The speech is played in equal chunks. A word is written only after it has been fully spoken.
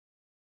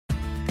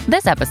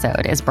This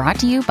episode is brought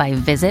to you by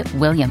Visit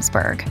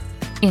Williamsburg.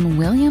 In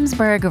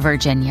Williamsburg,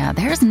 Virginia,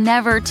 there's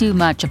never too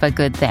much of a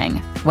good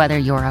thing. Whether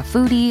you're a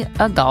foodie,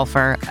 a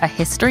golfer, a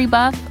history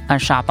buff, a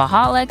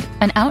shopaholic,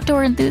 an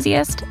outdoor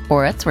enthusiast,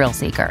 or a thrill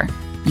seeker,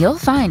 you'll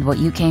find what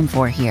you came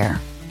for here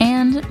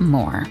and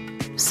more.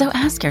 So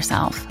ask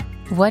yourself,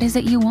 what is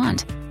it you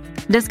want?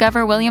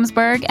 Discover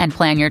Williamsburg and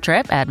plan your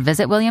trip at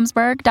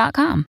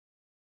visitwilliamsburg.com.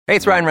 Hey,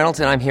 it's Ryan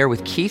Reynolds, and I'm here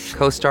with Keith,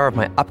 co-star of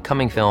my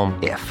upcoming film,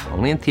 If,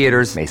 only in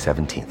theaters May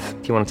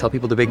 17th. Do you want to tell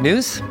people the big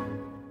news?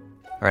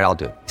 All right, I'll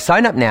do it.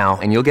 Sign up now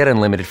and you'll get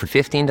unlimited for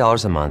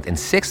 $15 a month and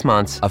 6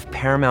 months of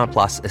Paramount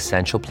Plus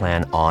Essential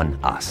Plan on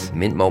us.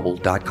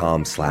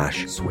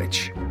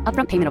 MintMobile.com/switch.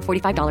 Upfront payment of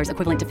 $45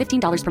 equivalent to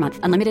 $15 per month.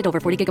 Unlimited over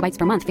 40 gigabytes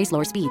per month. Face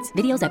lower speeds.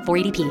 Videos at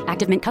 480p.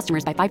 Active Mint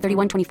customers by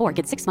 531.24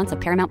 get 6 months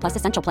of Paramount Plus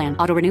Essential Plan.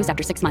 Auto renews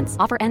after 6 months.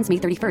 Offer ends May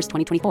 31st,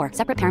 2024.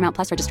 Separate Paramount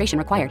Plus registration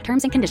required.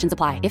 Terms and conditions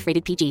apply if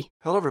rated PG.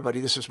 Hello, everybody.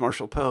 This is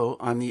Marshall Poe.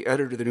 I'm the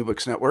editor of the New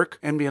Books Network.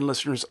 NBN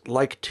listeners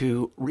like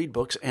to read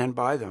books and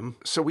buy them.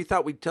 So we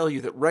thought we'd tell you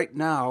that right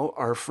now,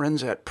 our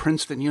friends at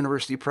Princeton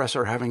University Press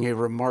are having a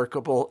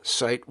remarkable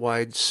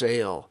site-wide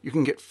sale. You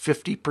can get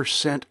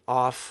 50%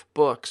 off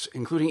books,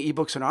 including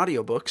ebooks and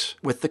audiobooks,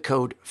 with the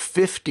code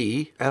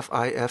 50,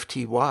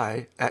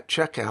 F-I-F-T-Y, at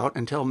checkout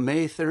until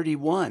May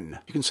 31.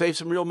 You can save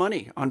some real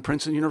money on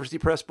Princeton University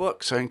Press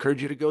books. I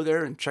encourage you to go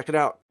there and check it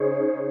out.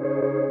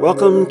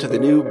 Welcome to the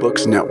New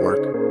Books Network.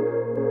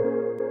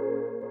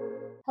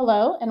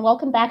 Hello, and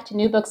welcome back to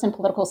New Books in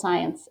Political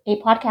Science, a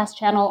podcast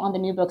channel on the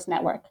New Books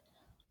Network.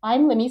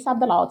 I'm Lamis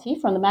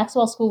Abdelalti from the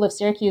Maxwell School of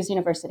Syracuse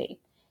University.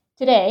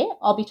 Today,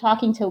 I'll be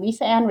talking to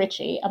Lisa Ann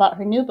Ritchie about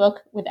her new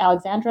book with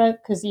Alexandra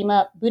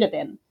Kuzima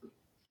Budabin.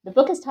 The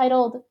book is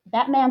titled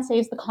Batman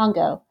Saves the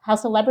Congo: How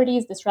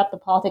Celebrities Disrupt the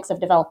Politics of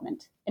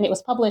Development, and it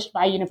was published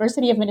by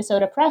University of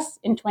Minnesota Press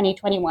in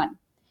 2021.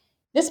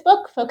 This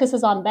book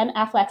focuses on Ben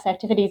Affleck's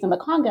activities in the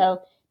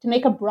Congo to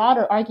make a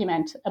broader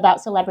argument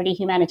about celebrity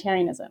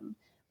humanitarianism.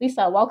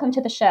 Lisa, welcome to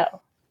the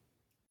show.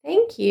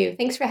 Thank you.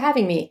 Thanks for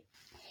having me.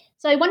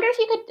 So I wonder if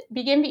you could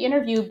begin the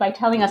interview by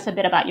telling us a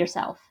bit about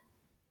yourself.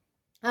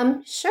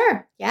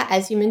 Sure. Yeah,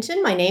 as you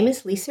mentioned, my name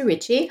is Lisa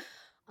Ritchie.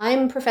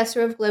 I'm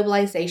professor of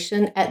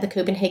globalization at the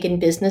Copenhagen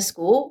Business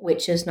School,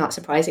 which is not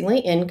surprisingly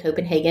in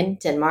Copenhagen,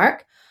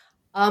 Denmark.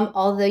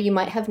 Although you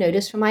might have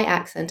noticed from my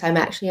accent, I'm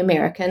actually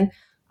American.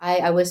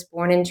 I was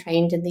born and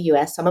trained in the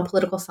U.S. I'm a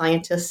political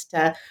scientist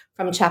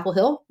from Chapel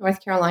Hill,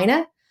 North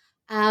Carolina.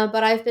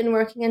 But I've been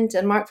working in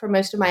Denmark for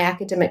most of my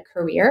academic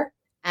career.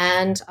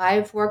 And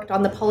I've worked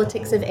on the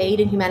politics of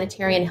aid and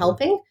humanitarian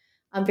helping.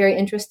 I'm very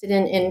interested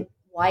in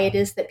why it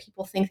is that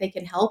people think they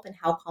can help and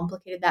how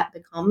complicated that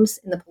becomes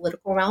in the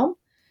political realm.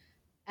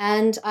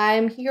 And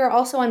I'm here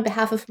also on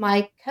behalf of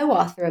my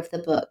co-author of the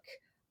book.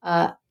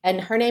 And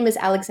her name is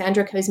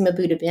Alexandra Kuzima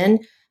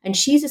Budabin. And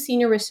she's a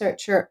senior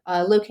researcher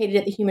located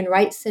at the Human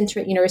Rights Center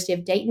at University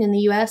of Dayton in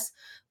the U.S.,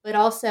 but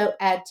also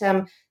at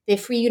the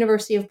Free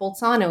University of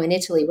Bolzano in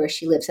Italy, where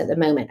she lives at the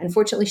moment.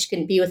 Unfortunately, she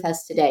couldn't be with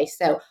us today.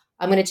 So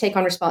I'm going to take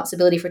on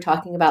responsibility for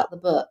talking about the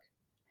book.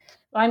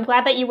 Well, I'm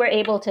glad that you were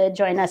able to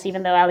join us,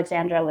 even though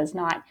Alexandra was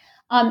not.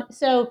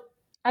 So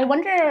I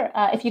wonder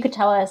if you could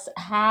tell us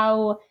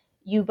how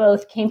you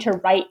both came to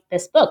write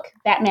this book,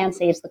 Batman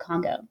Saves the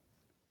Congo.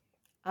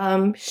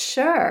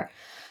 Sure.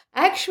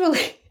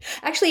 Actually,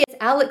 it's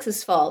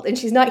Alex's fault, and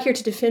she's not here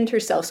to defend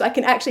herself. So I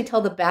can actually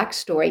tell the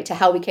backstory to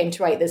how we came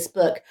to write this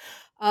book.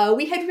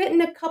 We had written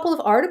a couple of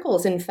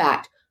articles, in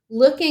fact,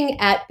 looking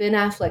at Ben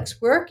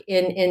Affleck's work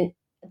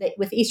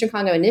with the Eastern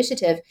Congo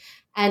Initiative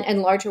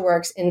and larger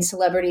works in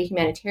celebrity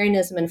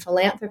humanitarianism and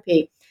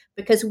philanthropy,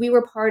 because we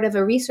were part of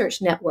a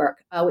research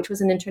network, which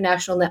was an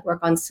international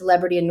network on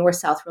celebrity and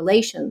North-South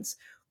relations,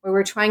 where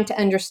we're trying to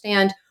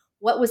understand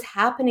what was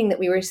happening that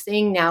we were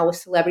seeing now with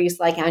celebrities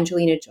like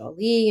Angelina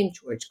Jolie and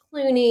George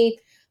Clooney,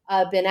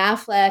 Ben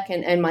Affleck,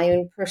 and my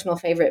own personal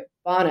favorite,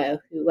 Bono,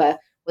 who was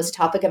the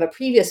topic of a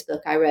previous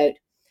book I wrote.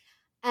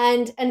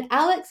 And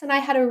Alex and I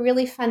had a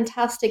really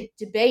fantastic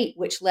debate,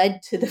 which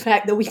led to the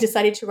fact that we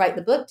decided to write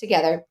the book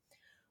together,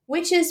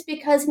 which is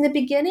because in the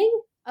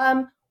beginning,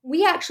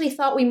 we actually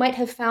thought we might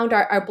have found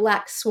our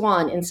black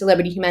swan in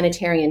celebrity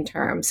humanitarian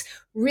terms,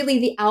 really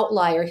the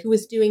outlier who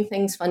was doing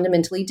things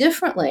fundamentally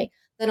differently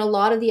than a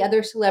lot of the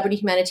other celebrity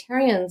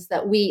humanitarians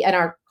that we and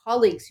our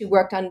colleagues who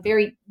worked on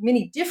very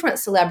many different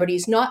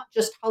celebrities, not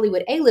just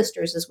Hollywood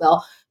A-listers as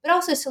well, but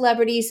also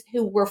celebrities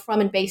who were from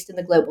and based in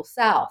the global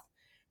South.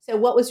 So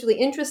what was really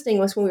interesting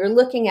was when we were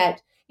looking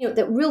at,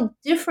 the real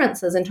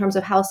differences in terms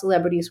of how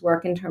celebrities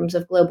work in terms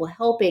of global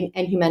helping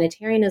and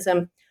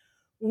humanitarianism,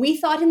 we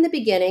thought in the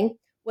beginning,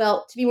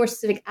 well, to be more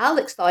specific,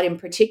 Alex thought in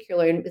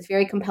particular, and with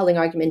very compelling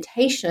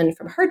argumentation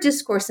from her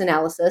discourse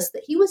analysis,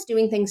 that he was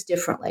doing things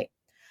differently.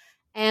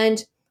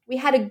 And we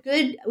had a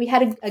good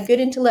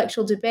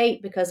intellectual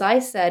debate because I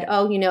said,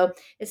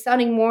 it's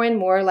sounding more and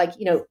more like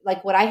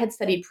what I had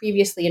studied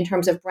previously in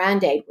terms of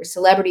brand aid, where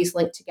celebrities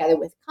link together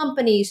with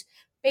companies,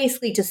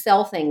 basically to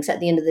sell things at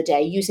the end of the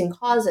day, using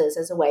causes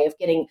as a way of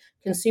getting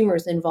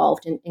consumers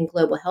involved in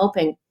global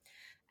helping.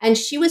 And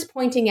she was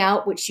pointing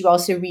out, which you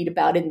also read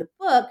about in the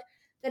book,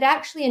 that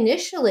actually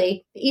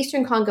initially the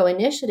Eastern Congo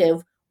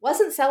Initiative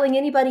wasn't selling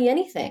anybody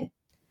anything.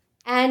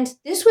 And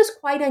this was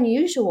quite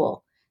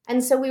unusual.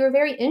 And so we were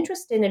very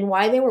interested in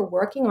why they were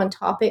working on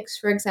topics,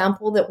 for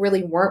example, that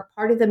really weren't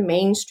part of the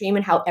mainstream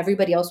and how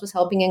everybody else was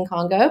helping in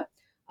Congo.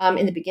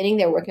 In the beginning,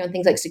 they were working on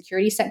things like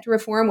security sector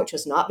reform, which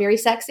was not very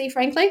sexy,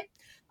 frankly,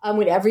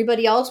 when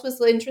everybody else was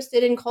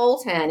interested in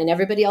coltan and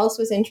everybody else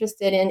was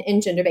interested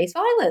in gender-based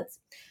violence.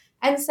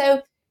 And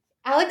so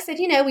Alex said,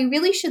 we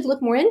really should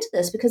look more into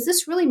this because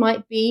this really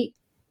might be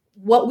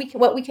what we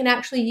can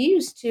actually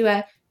use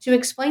to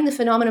explain the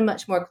phenomenon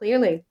much more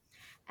clearly.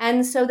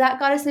 And so that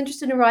got us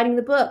interested in writing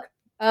the book.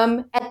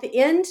 At the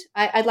end,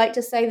 I'd like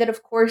to say that,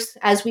 of course,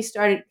 as we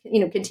started,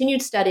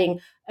 continued studying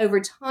over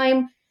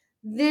time,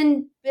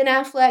 then Ben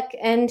Affleck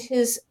and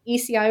his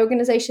ECI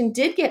organization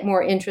did get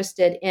more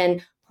interested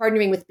in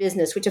partnering with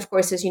business, which, of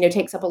course, as you know,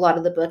 takes up a lot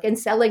of the book, and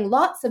selling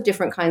lots of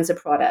different kinds of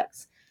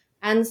products.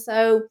 And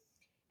so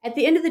at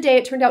the end of the day,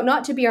 it turned out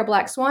not to be our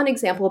Black Swan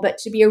example, but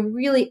to be a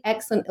really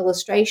excellent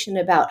illustration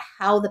about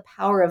how the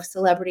power of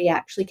celebrity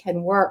actually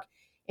can work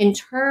in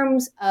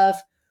terms of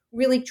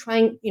really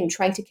trying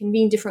to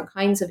convene different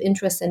kinds of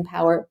interests and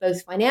power,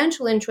 both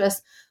financial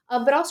interests,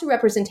 but also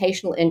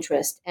representational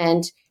interest,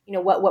 and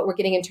what we're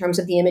getting in terms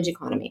of the image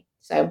economy.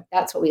 So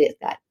that's what we did.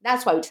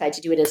 That's why we decided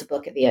to do it as a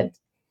book at the end.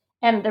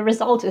 And the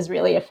result is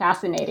really a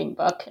fascinating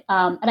book.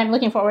 And I'm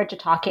looking forward to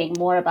talking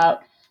more about,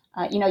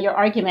 your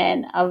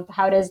argument of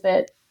how does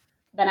Ben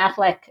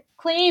Affleck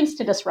claims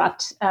to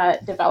disrupt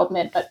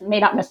development, but may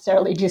not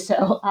necessarily do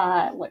so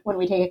when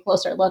we take a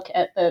closer look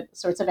at the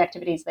sorts of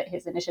activities that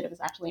his initiative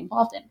is actually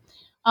involved in.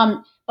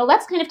 But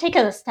let's kind of take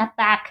a step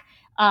back.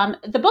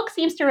 The book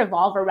seems to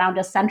revolve around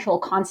a central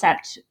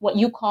concept, what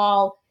you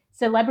call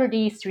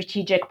celebrity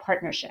strategic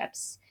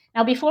partnerships.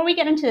 Now, before we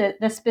get into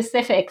the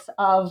specifics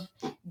of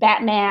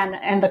Batman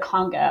and the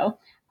Congo,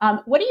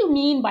 what do you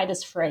mean by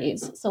this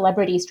phrase,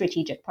 celebrity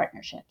strategic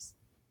partnerships?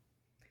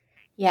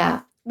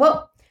 Yeah,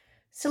 well,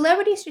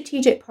 celebrity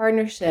strategic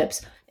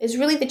partnerships is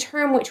really the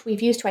term which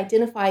we've used to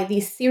identify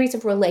these series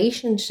of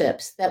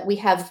relationships that we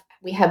have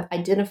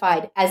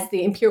identified as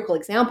the empirical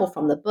example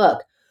from the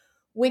book,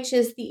 which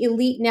is the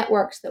elite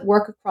networks that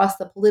work across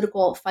the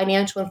political,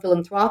 financial, and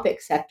philanthropic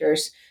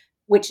sectors,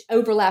 which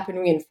overlap and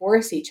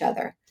reinforce each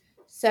other.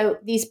 So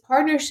these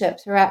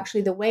partnerships are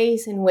actually the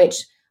ways in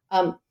which,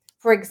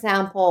 for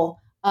example,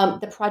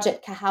 the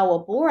project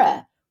Kahawa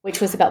Bora,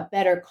 which was about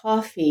better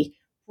coffee,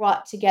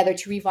 brought together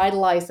to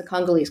revitalize the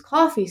Congolese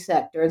coffee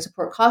sector and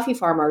support coffee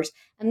farmers.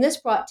 And this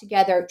brought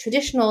together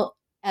traditional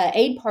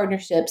aid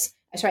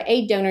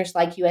donors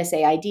like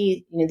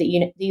USAID,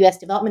 the U.S.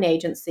 Development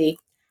Agency,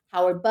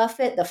 Howard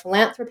Buffett, the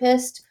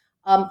philanthropist,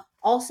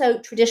 also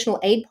traditional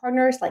aid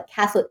partners like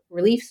Catholic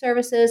Relief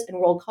Services and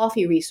World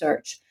Coffee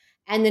Research.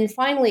 And then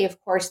finally, of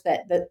course,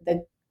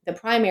 the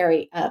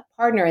primary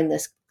partner in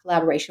this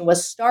collaboration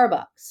was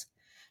Starbucks.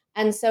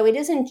 And so it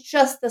isn't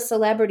just the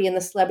celebrity and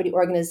the celebrity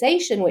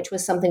organization, which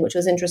was something which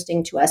was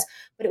interesting to us,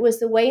 but it was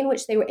the way in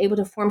which they were able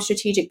to form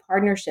strategic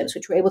partnerships,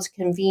 which were able to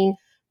convene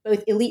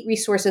both elite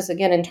resources,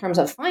 again, in terms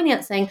of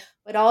financing,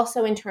 but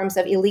also in terms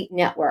of elite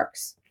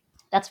networks.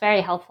 That's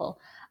very helpful.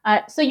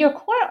 So your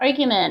core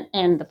argument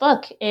in the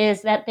book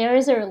is that there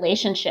is a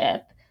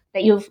relationship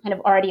that you've kind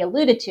of already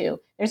alluded to.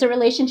 There's a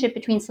relationship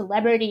between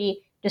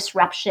celebrity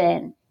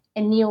disruption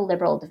and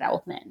neoliberal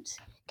development.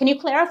 Can you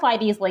clarify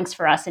these links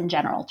for us in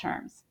general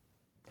terms?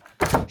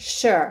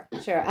 Sure.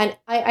 And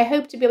I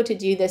hope to be able to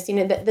do this.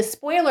 The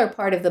spoiler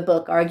part of the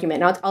book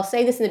argument, and I'll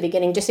say this in the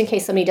beginning, just in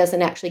case somebody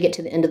doesn't actually get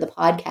to the end of the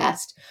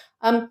podcast.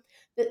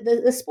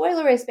 The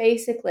spoiler is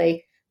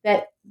basically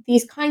that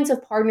these kinds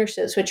of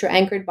partnerships, which are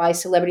anchored by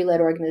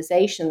celebrity-led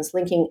organizations,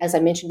 linking, as I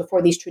mentioned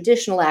before, these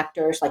traditional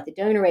actors like the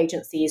donor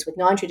agencies with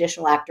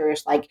non-traditional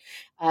actors like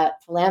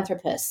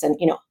philanthropists, and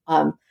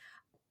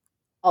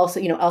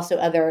also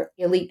other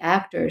elite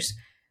actors,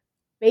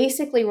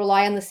 basically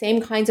rely on the same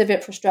kinds of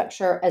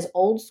infrastructure as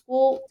old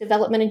school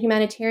development and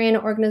humanitarian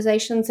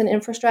organizations and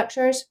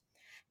infrastructures,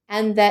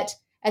 and that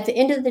at the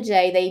end of the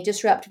day, they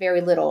disrupt very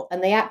little,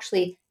 and they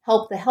actually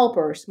help the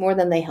helpers more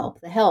than they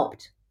help the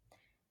helped.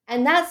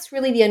 And that's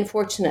really the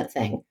unfortunate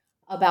thing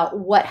about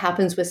what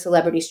happens with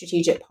celebrity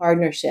strategic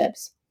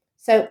partnerships.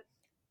 So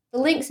the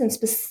links in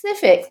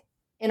specific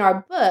in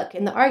our book,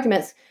 in the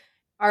arguments,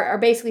 are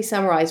basically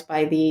summarized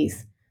by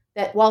these.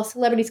 That while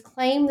celebrities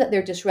claim that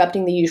they're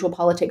disrupting the usual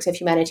politics of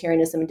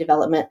humanitarianism and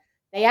development,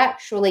 they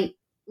actually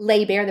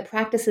lay bare the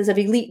practices of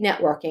elite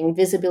networking,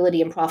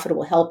 visibility, and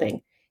profitable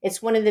helping.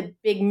 It's one of the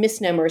big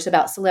misnomers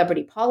about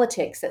celebrity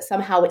politics that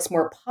somehow it's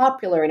more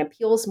popular and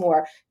appeals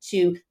more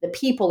to the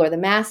people or the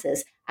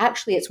masses.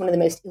 Actually, it's one of the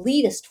most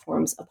elitist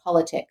forms of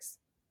politics.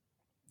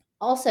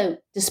 Also,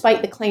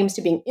 despite the claims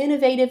to being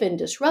innovative and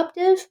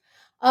disruptive,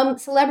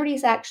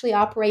 celebrities actually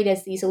operate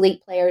as these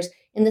elite players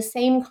in the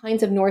same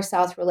kinds of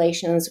north-south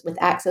relations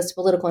with access to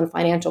political and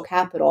financial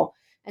capital.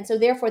 And so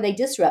therefore, they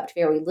disrupt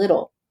very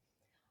little.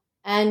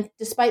 And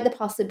despite the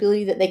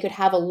possibility that they could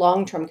have a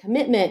long-term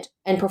commitment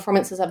and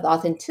performances of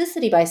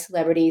authenticity by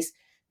celebrities,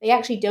 they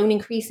actually don't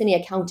increase any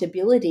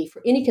accountability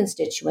for any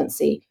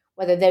constituency,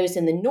 whether those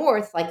in the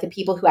North, like the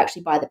people who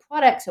actually buy the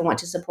products and want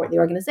to support the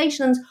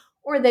organizations,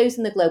 or those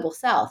in the global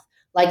South,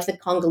 like the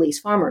Congolese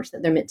farmers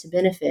that they're meant to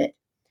benefit.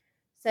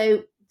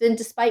 So then,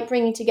 despite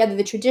bringing together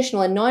the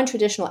traditional and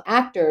non-traditional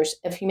actors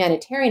of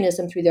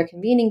humanitarianism through their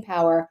convening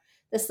power,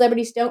 the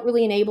celebrities don't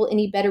really enable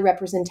any better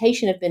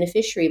representation of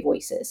beneficiary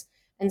voices.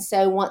 And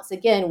so once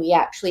again, we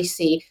actually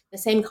see the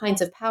same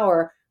kinds of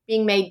power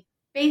being made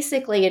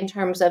basically in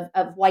terms of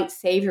white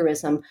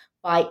saviorism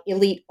by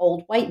elite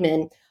old white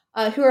men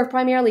who are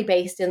primarily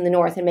based in the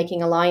North and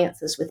making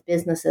alliances with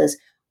businesses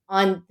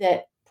under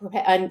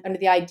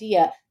the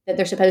idea that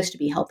they're supposed to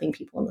be helping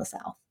people in the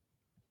South.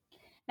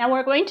 Now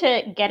we're going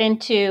to get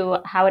into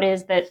how it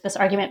is that this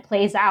argument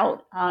plays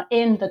out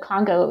in the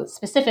Congo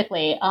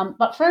specifically.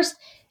 But first,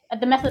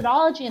 the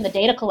methodology and the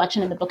data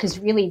collection in the book is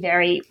really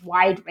very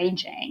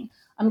wide-ranging.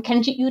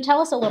 Can you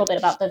tell us a little bit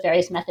about the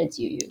various methods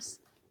you use?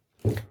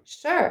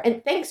 Sure.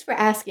 And thanks for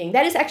asking.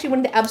 That is actually one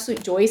of the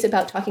absolute joys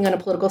about talking on a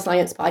political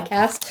science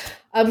podcast,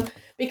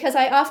 because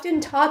I often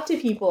talk to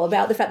people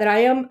about the fact that I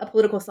am a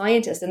political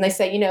scientist, and they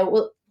say,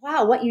 well,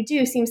 wow, what you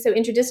do seems so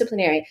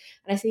interdisciplinary.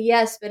 And I say,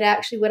 yes, but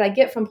actually what I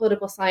get from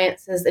political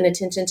science is an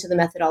attention to the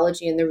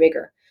methodology and the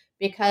rigor,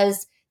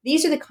 because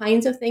these are the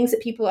kinds of things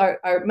that people are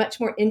much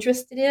more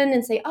interested in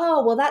and say,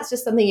 oh, well, that's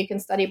just something you can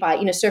study by,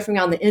 surfing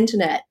around the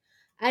internet.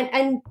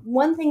 And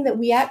one thing that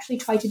we actually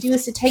try to do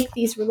is to take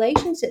these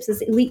relationships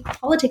as elite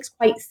politics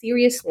quite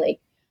seriously.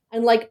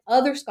 And like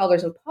other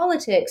scholars of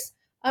politics,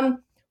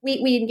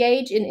 we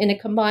engage in a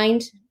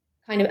combined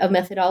kind of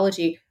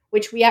methodology,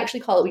 which we actually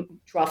call it, we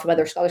draw from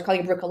other scholars, calling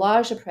it a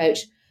bricolage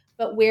approach,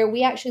 but where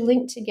we actually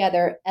link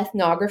together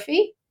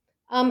ethnography.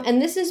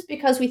 And this is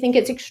because we think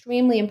it's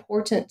extremely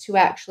important to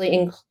actually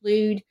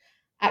include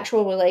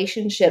actual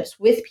relationships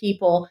with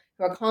people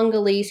who are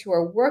Congolese, who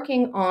are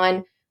working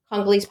on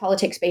Congolese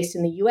politics based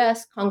in the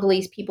U.S.,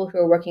 Congolese people who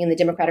are working in the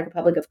Democratic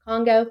Republic of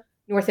Congo,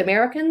 North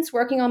Americans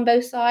working on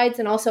both sides,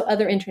 and also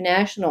other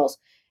internationals.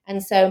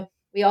 And so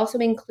we also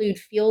include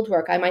field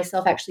work. I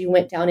myself actually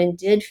went down and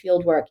did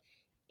field work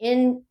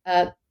in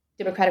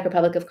Democratic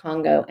Republic of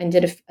Congo and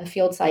did a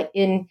field site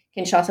in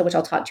Kinshasa, which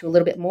I'll talk to you a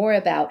little bit more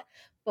about.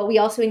 But we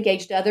also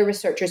engaged other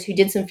researchers who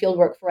did some field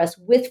work for us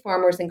with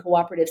farmers and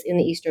cooperatives in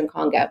the Eastern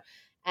Congo,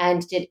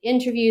 and did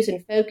interviews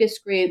and focus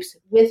groups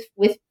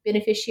with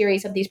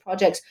beneficiaries of these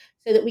projects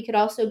so that we could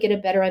also get a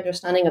better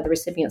understanding of the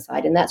recipient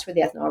side. And that's where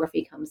the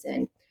ethnography comes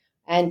in.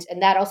 And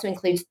that also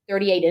includes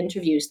 38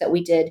 interviews that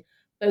we did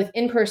both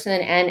in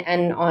person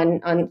and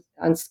on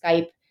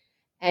Skype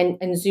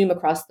and Zoom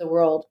across the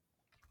world.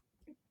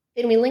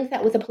 Then we link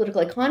that with a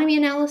political economy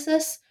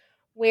analysis,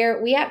 where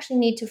we actually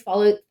need to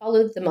follow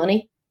the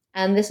money.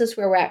 And this is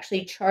where we're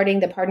actually charting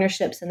the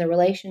partnerships and the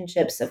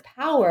relationships of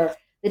power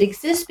that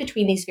exists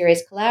between these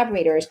various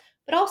collaborators,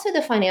 but also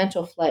the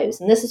financial flows.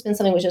 And this has been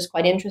something which is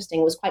quite interesting.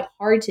 It was quite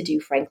hard to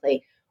do,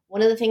 frankly.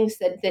 One of the things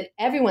that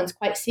everyone's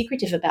quite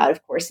secretive about,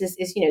 of course, is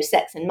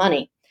sex and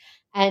money.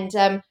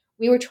 And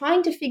we were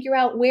trying to figure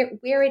out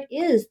where it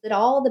is that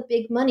all the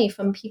big money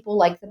from people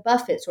like the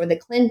Buffetts or the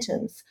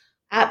Clintons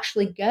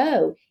actually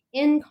go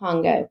in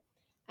Congo.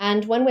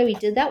 And one way we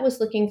did that was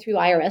looking through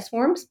IRS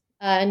forms.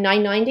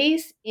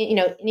 990s,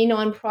 any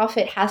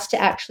nonprofit has to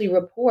actually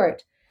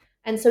report.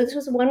 And so this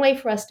was one way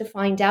for us to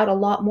find out a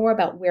lot more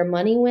about where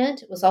money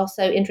went. It was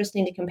also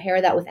interesting to compare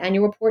that with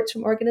annual reports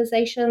from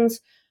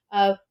organizations,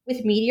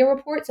 with media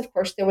reports. Of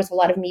course, there was a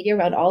lot of media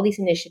around all these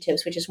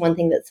initiatives, which is one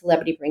thing that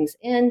Celebrity brings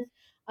in.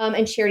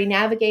 And Charity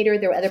Navigator,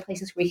 there were other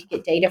places where you could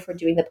get data for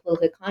doing the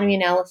political economy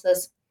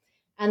analysis.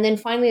 And then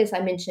finally, as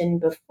I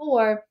mentioned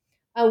before,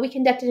 we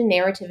conducted a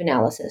narrative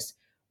analysis,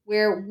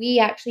 where we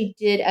actually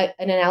did an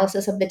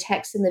analysis of the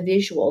text and the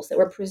visuals that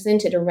were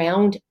presented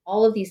around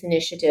all of these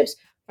initiatives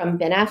from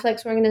Ben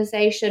Affleck's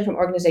organization, from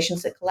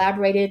organizations that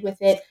collaborated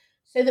with it,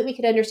 so that we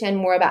could understand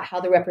more about how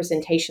the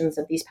representations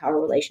of these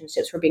power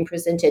relationships were being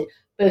presented,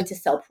 both to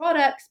sell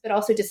products, but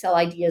also to sell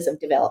ideas of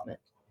development.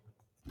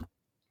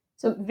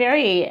 So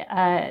very,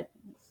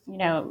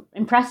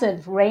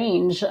 impressive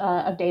range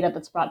of data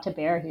that's brought to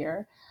bear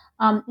here.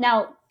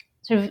 Now,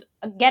 sort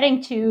of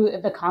getting to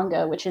the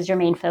Congo, which is your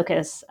main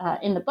focus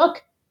in the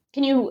book,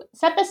 can you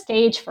set the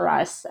stage for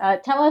us?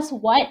 Tell us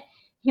what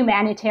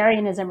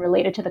humanitarianism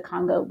related to the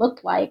Congo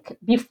looked like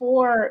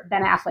before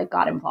Ben Affleck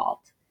got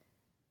involved.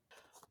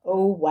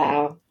 Oh,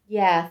 wow.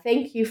 Yeah,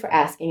 thank you for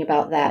asking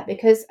about that.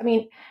 Because,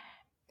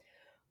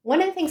 one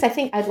of the things I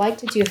think I'd like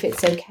to do, if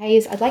it's okay,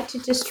 is I'd like to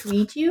just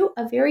read you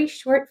a very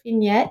short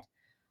vignette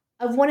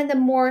of one of the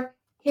more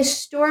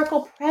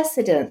historical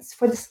precedents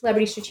for the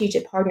Celebrity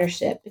Strategic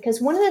Partnership. Because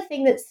one of the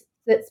things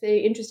that's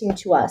very interesting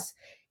to us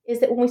is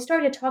that when we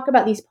start to talk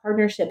about these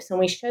partnerships and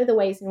we show the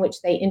ways in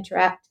which they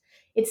interact,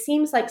 it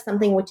seems like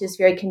something which is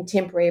very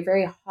contemporary,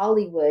 very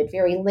Hollywood,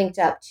 very linked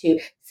up to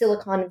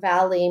Silicon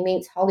Valley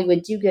meets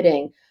Hollywood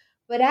do-gooding.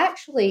 But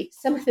actually,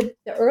 some of the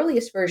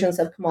earliest versions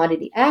of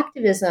commodity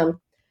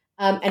activism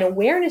and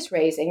awareness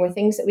raising were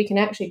things that we can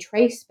actually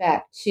trace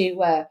back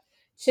to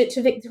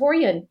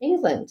Victorian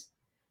England.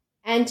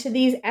 and to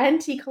these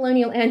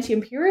anti-colonial,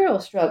 anti-imperial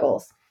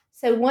struggles.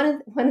 So one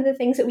of the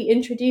things that we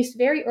introduced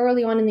very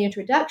early on in the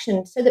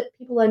introduction, so that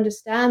people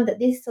understand that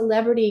these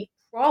celebrity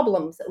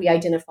problems that we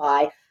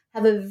identify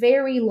have a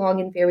very long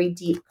and very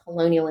deep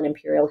colonial and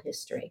imperial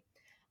history.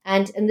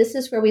 And this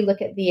is where we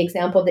look at the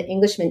example of the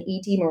Englishman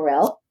E.D.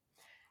 Morel.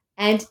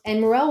 And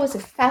Morel was a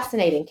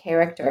fascinating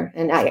character.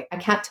 And I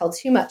can't tell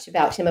too much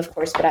about him, of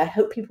course, but I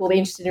hope people will be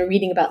interested in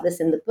reading about this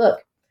in the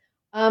book.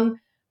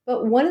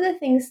 But one of the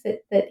things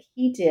that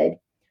he did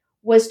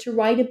was to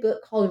write a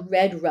book called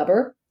Red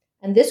Rubber.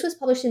 And this was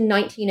published in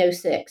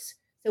 1906.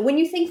 So when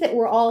you think that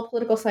we're all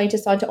political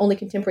scientists onto only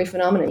contemporary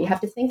phenomena, you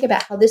have to think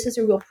about how this is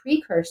a real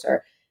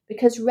precursor,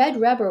 because Red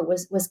Rubber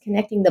was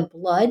connecting the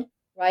blood,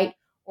 right,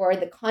 or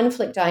the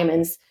conflict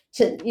diamonds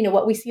to,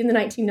 what we see in the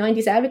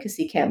 1990s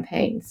advocacy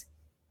campaigns.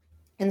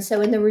 And so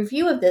in the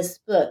review of this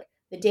book,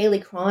 the Daily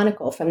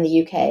Chronicle from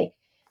the UK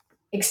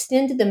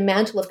extended the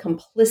mantle of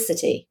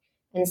complicity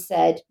and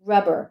said,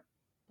 rubber,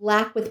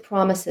 black with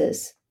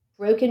promises,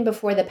 broken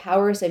before the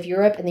powers of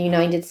Europe and the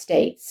United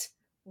States.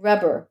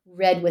 Rubber,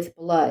 red with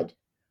blood.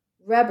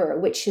 Rubber,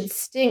 which should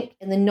stink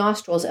in the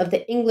nostrils of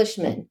the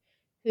Englishmen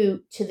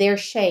who, to their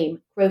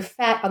shame, grow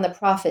fat on the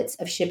profits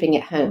of shipping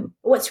it home.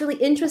 But what's really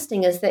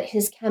interesting is that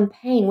his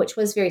campaign, which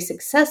was very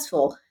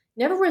successful,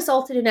 never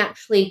resulted in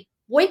actually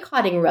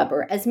boycotting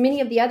rubber, as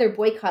many of the other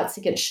boycotts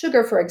against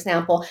sugar, for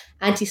example,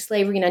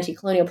 anti-slavery and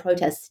anti-colonial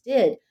protests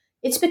did.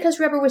 It's because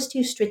rubber was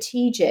too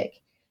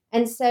strategic.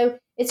 And so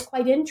it's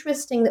quite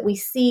interesting that we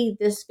see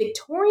this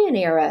Victorian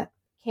era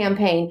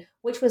campaign,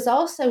 which was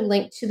also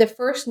linked to the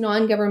first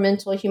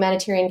non-governmental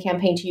humanitarian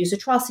campaign to use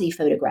atrocity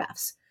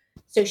photographs.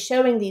 So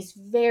showing these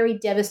very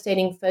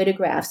devastating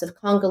photographs of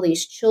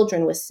Congolese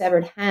children with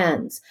severed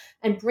hands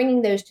and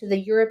bringing those to the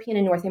European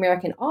and North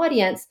American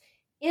audience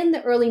in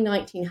the early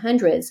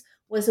 1900s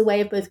was a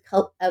way of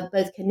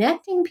both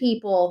connecting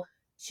people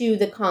to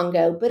the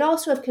Congo, but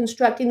also of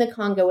constructing the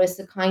Congo as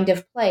the kind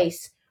of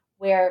place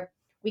where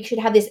we should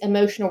have this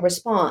emotional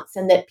response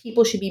and that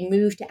people should be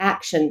moved to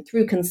action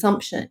through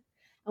consumption.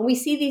 And we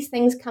see these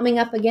things coming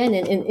up again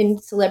in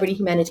celebrity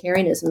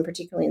humanitarianism,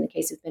 particularly in the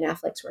case of Ben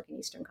Affleck's work in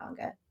Eastern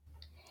Congo.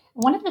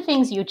 One of the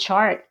things you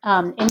chart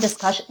in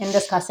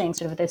discussing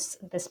sort of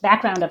this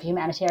background of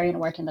humanitarian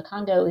work in the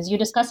Congo is you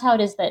discuss how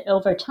it is that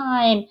over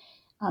time,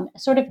 a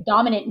sort of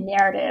dominant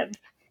narrative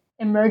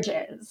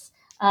emerges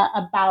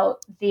about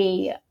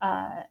the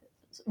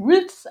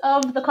roots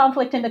of the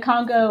conflict in the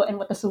Congo and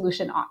what the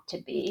solution ought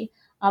to be.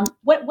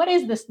 What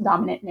is this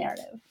dominant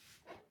narrative?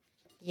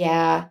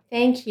 Yeah,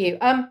 thank you.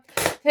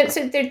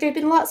 So there have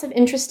been lots of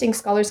interesting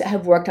scholars that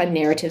have worked on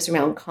narratives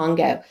around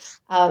Congo.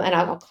 And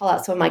I'll call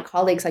out some of my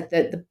colleagues, like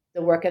the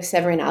work of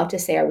Séverine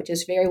Autassere, which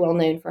is very well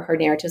known for her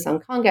narratives on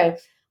Congo,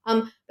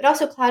 but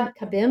also Claude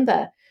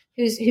Kabemba,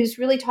 who's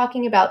really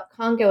talking about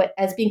Congo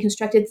as being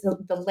constructed as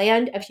the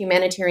land of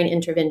humanitarian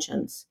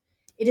interventions.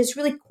 It is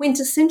really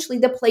quintessentially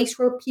the place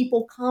where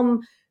people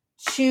come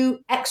to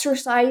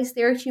exercise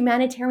their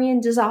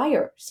humanitarian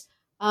desires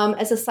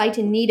as a site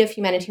in need of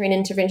humanitarian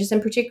interventions,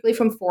 and particularly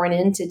from foreign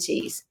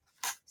entities.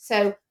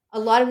 So a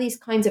lot of these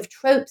kinds of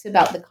tropes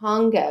about the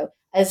Congo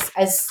as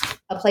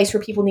a place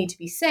where people need to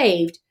be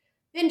saved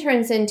then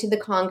turns into the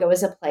Congo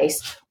as a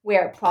place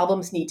where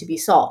problems need to be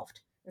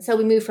solved. And so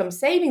we move from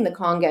saving the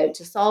Congo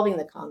to solving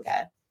the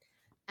Congo.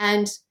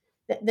 And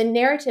the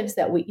narratives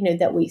that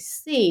we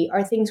see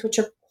are things which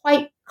are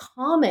quite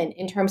common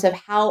in terms of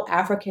how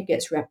Africa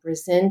gets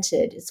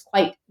represented. It's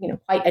quite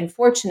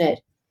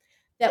unfortunate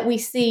that we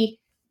see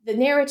the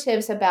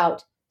narratives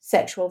about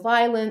sexual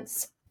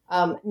violence,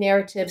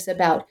 narratives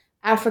about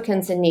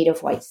Africans in need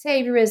of white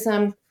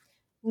saviorism,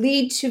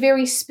 lead to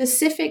very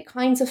specific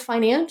kinds of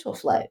financial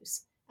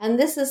flows. And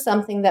this is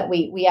something that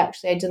we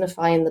actually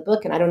identify in the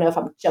book. And I don't know if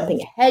I'm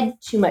jumping ahead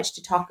too much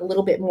to talk a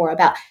little bit more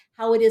about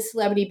how it is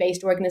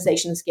celebrity-based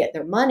organizations get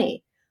their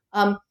money.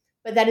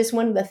 But that is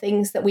one of the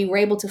things that we were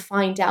able to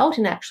find out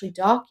and actually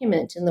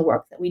document in the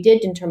work that we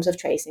did in terms of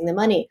tracing the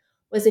money,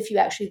 was if you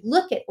actually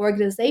look at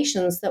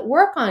organizations that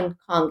work on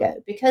Congo,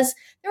 because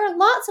there are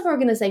lots of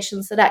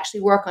organizations that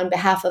actually work on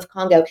behalf of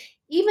Congo,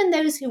 even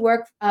those who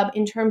work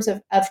in terms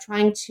of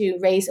trying to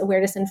raise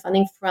awareness and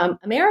funding from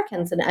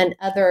Americans and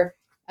other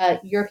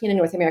European and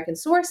North American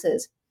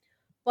sources.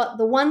 But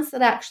the ones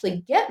that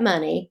actually get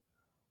money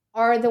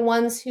are the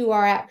ones who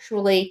are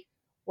actually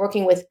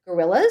working with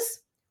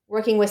guerrillas,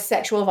 working with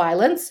sexual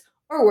violence,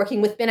 or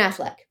working with Ben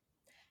Affleck.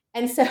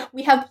 And so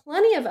we have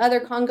plenty of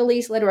other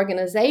Congolese-led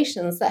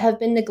organizations that have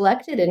been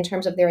neglected in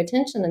terms of their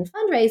attention and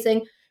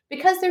fundraising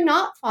because they're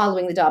not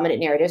following the dominant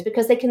narratives,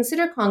 because they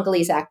consider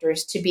Congolese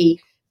actors to be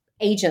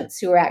agents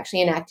who are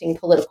actually enacting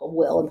political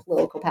will and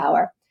political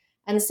power.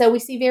 And so we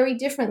see very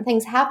different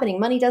things happening.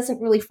 Money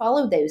doesn't really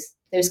follow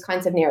those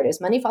kinds of narratives.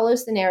 Money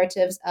follows the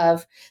narratives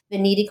of the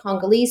needy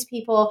Congolese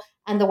people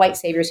and the white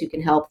saviors who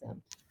can help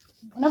them.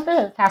 One of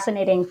the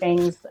fascinating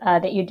things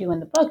that you do in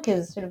the book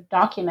is sort of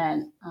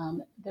document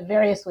the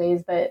various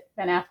ways that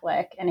Ben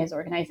Affleck and his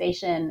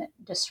organization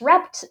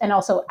disrupt and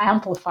also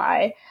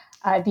amplify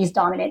these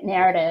dominant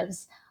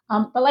narratives.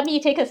 But let me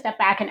take a step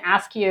back and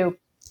ask you,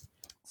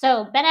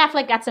 So Ben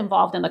Affleck gets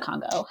involved in the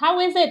Congo. How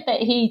is it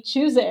that he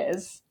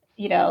chooses,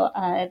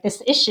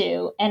 this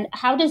issue, and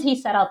how does he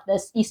set up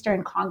this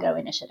Eastern Congo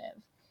initiative?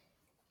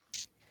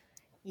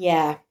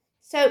 Yeah.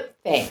 So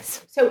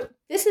thanks. So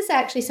this is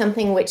actually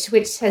something which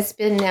has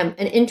been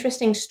an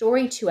interesting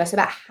story to us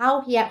about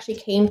how he actually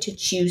came to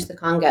choose the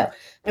Congo.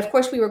 And of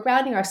course, we were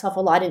grounding ourselves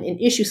a lot in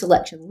issue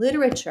selection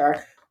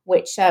literature,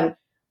 which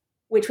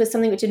was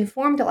something which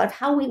informed a lot of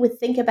how we would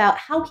think about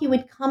how he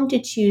would come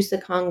to choose the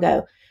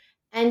Congo.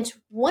 And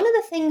one of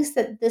the things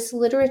that this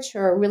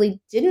literature really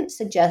didn't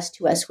suggest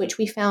to us, which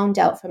we found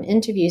out from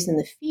interviews in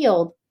the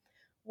field,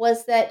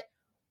 was that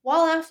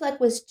while Affleck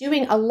was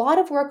doing a lot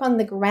of work on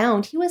the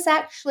ground, he was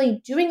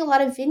actually doing a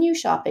lot of venue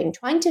shopping,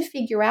 trying to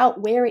figure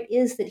out where it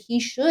is that he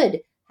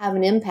should have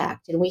an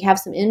impact. And we have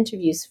some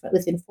interviews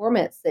with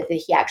informants that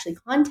he actually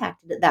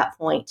contacted at that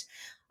point.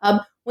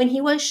 When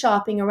he was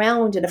shopping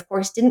around and, of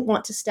course, didn't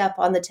want to step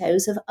on the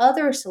toes of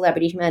other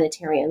celebrity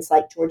humanitarians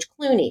like George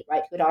Clooney,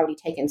 right, who had already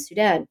taken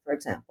Sudan, for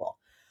example.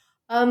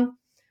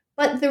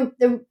 But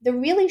the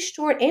really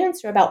short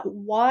answer about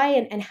why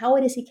and how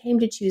it is he came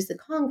to choose the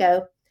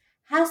Congo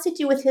has to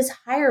do with his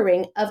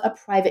hiring of a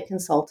private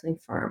consulting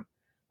firm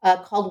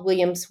called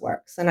Williams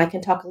Works. And I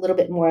can talk a little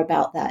bit more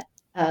about that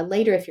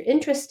later if you're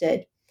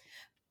interested.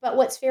 But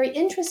what's very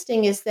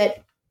interesting is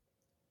that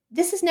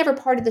this is never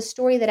part of the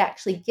story that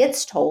actually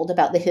gets told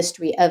about the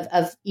history of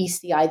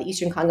ECI, the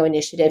Eastern Congo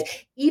Initiative,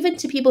 even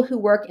to people who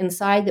work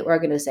inside the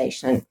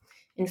organization.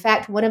 In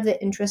fact, one of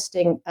the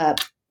interesting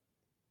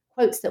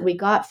quotes that we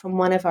got from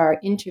one of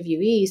our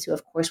interviewees, who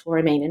of course will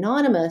remain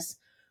anonymous,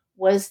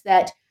 was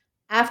that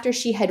after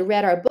she had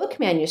read our book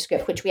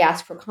manuscript, which we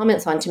asked for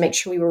comments on to make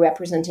sure we were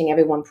representing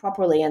everyone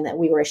properly and that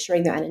we were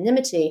assuring their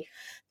anonymity,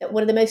 that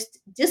one of the most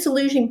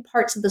disillusioning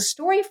parts of the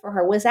story for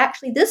her was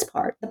actually this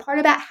part, the part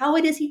about how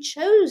it is he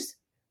chose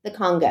the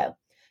Congo.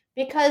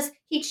 Because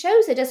he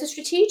chose it as a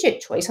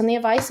strategic choice on the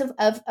advice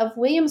of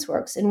Williams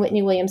Works and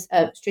Whitney Williams'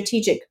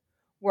 strategic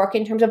work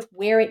in terms of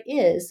where it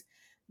is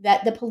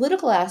that the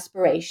political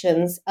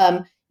aspirations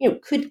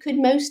could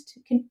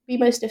be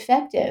most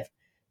effective.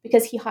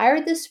 Because he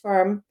hired this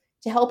firm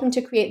to help him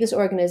to create this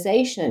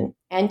organization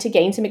and to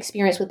gain some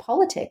experience with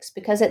politics.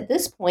 Because at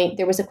this point,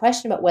 there was a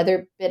question about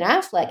whether Ben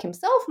Affleck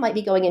himself might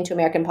be going into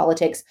American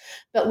politics,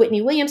 but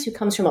Whitney Williams, who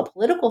comes from a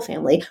political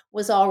family,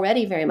 was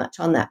already very much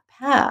on that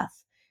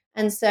path.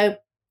 And so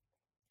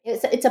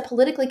it's a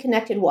politically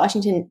connected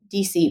Washington,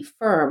 D.C.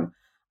 firm,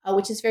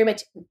 which is very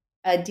much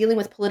dealing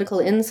with political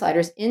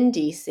insiders in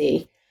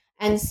D.C.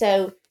 And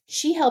so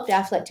she helped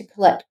Affleck to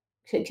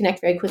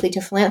connect very quickly to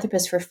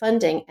philanthropists for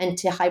funding and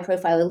to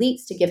high-profile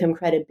elites to give him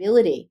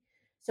credibility.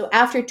 So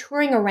after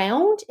touring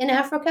around in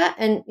Africa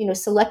and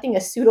selecting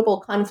a suitable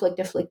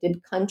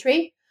conflict-afflicted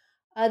country,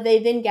 they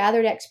then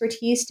gathered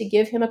expertise to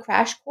give him a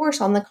crash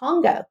course on the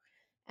Congo.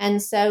 And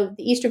so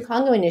the Eastern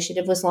Congo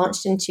Initiative was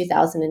launched in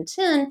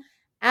 2010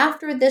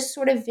 after this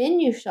sort of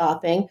venue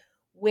shopping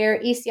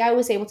where ECI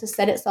was able to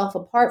set itself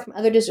apart from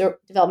other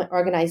development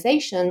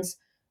organizations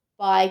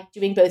by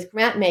doing both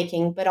grant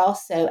making but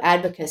also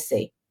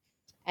advocacy.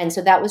 And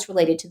so that was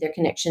related to their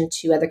connection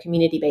to other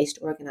community-based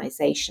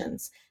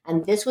organizations.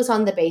 And this was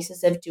on the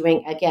basis of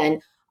doing,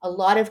 again, a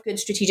lot of good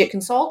strategic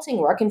consulting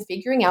work and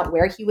figuring out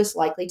where he was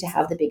likely to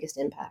have the biggest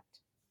impact.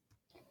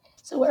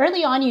 So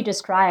early on, you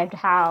described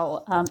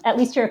how, at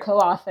least your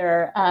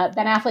co-author,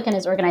 Ben Affleck and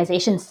his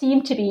organization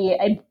seemed to be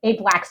a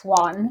black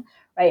swan,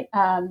 right,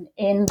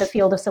 in the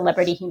field of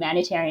celebrity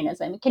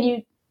humanitarianism. Can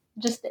you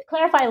just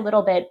clarify a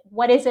little bit,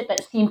 what is it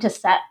that seemed to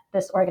set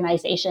this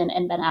organization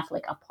and Ben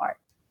Affleck apart?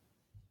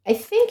 I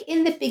think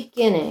in the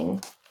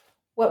beginning,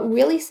 what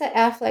really set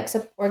Affleck's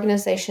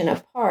organization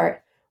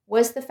apart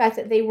was the fact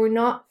that they were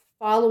not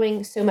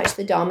following so much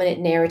the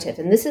dominant narrative.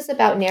 And this is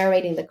about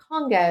narrating the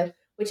Congo,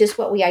 which is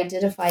what we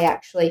identify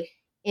actually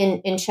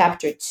in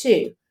chapter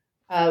 2,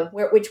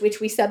 which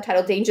we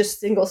subtitled Dangerous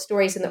Single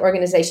Stories in the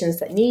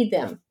Organizations That Need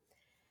Them.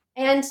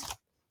 And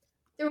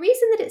the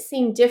reason that it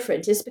seemed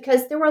different is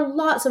because there were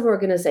lots of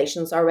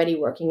organizations already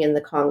working in the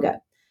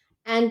Congo.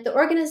 And the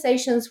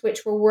organizations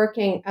which were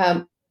working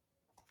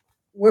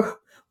were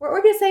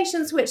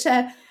organizations which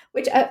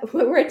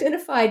were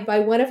identified by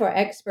one of our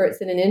experts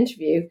in an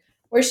interview,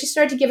 where she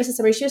started to give us a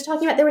summary. She was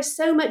talking about there was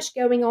so much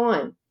going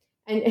on.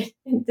 And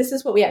this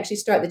is what we actually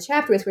start the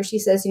chapter with, where she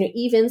says,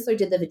 Eve Ensler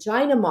did the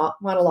vagina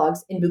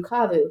monologues in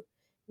Bukavu.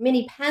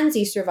 Many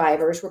Pansy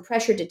survivors were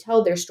pressured to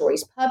tell their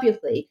stories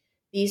publicly.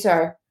 These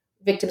are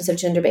victims of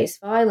gender-based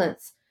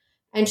violence.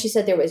 And she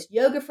said there was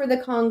yoga for the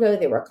Congo.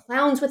 There were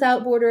clowns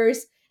without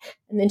borders.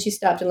 And then she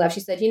stopped and laughed.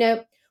 She said,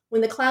 when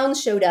the clowns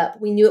showed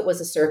up, we knew it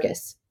was a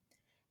circus.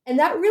 And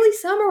that really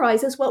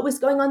summarizes what was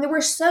going on. There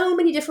were so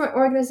many different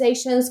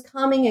organizations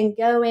coming and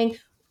going.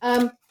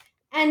 And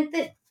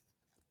that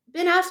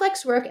Ben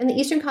Affleck's work and the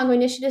Eastern Congo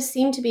Initiative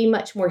seemed to be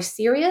much more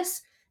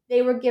serious.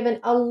 They were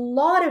given a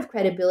lot of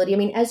credibility. I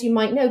mean, as you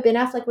might know, Ben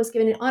Affleck was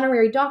given an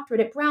honorary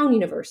doctorate at Brown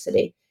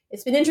University.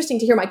 It's been interesting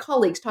to hear my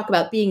colleagues talk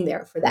about being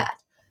there for that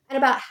and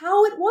about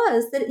how it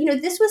was that,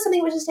 this was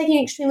something which was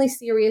taken extremely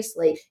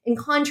seriously in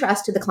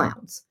contrast to the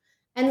clowns.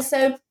 And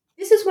so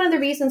this is one of the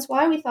reasons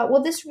why we thought,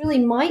 well, this really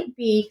might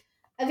be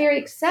a very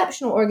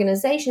exceptional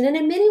organization. And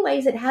in many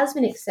ways, it has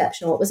been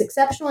exceptional. It was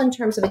exceptional in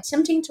terms of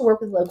attempting to work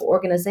with local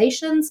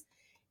organizations.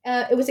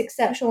 It was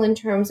exceptional in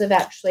terms of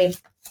actually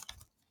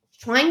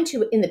trying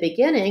to, in the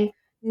beginning,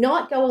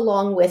 not go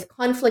along with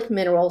conflict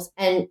minerals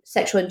and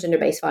sexual and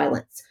gender-based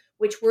violence,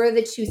 which were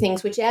the two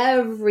things which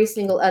every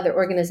single other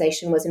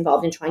organization was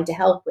involved in trying to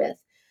help with.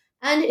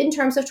 And in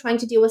terms of trying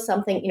to deal with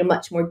something,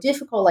 much more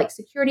difficult, like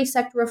security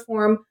sector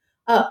reform,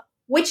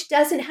 which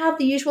doesn't have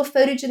the usual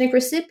photogenic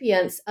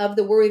recipients of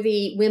the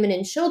worthy women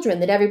and children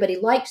that everybody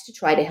likes to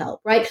try to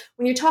help, right?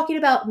 When you're talking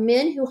about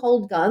men who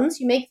hold guns,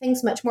 you make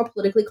things much more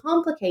politically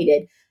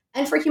complicated.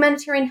 And for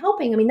humanitarian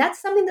helping,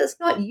 that's something that's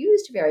not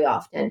used very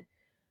often.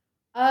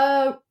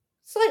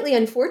 Slightly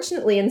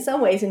unfortunately, in some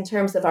ways, in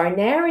terms of our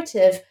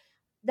narrative,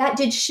 that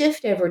did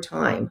shift over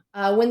time.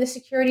 When the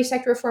security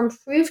sector reform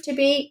proved to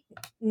be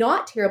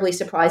not terribly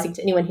surprising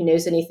to anyone who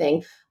knows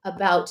anything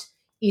about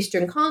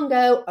Eastern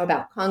Congo, or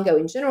about Congo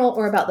in general,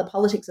 or about the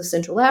politics of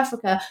Central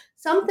Africa,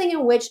 something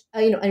in which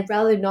a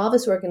rather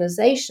novice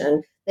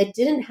organization that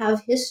didn't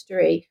have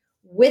history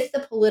with the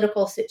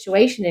political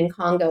situation in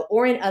Congo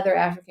or in other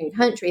African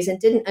countries and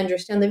didn't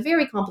understand the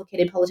very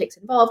complicated politics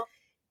involved,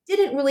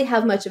 didn't really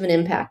have much of an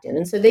impact in.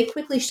 And so they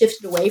quickly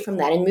shifted away from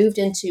that and moved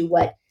into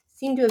what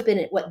seemed to have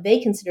been what they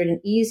considered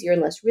an easier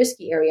and less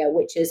risky area,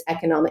 which is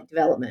economic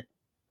development.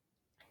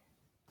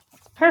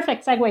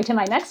 Perfect segue to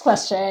my next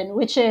question,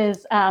 which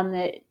is,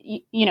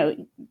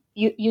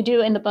 you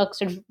do in the book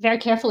sort of very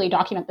carefully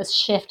document this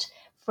shift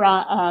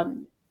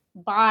from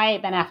by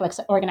Ben Affleck's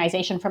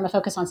organization from a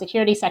focus on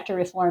security sector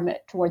reform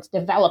towards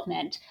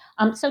development.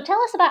 So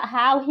tell us about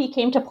how he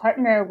came to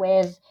partner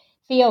with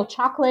Theo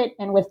Chocolate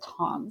and with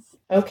Tom's.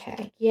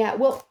 Okay, yeah.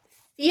 Well,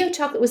 Theo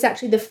Chocolate was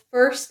actually the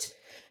first.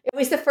 It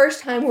was the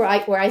first time where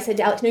I said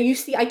to Alex, "No, you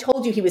see, I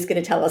told you he was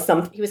going to tell us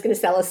something. He was going to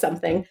sell us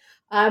something."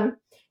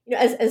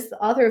 As the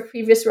author of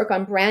previous work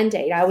on Brand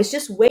Aid, I was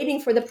just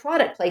waiting for the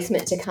product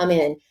placement to come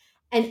in.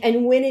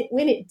 And when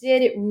it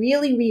did, it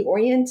really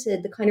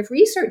reoriented the kind of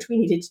research we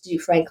needed to do,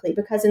 frankly,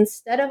 because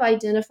instead of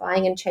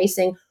identifying and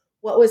chasing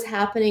what was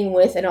happening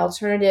with an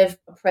alternative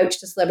approach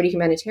to celebrity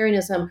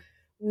humanitarianism,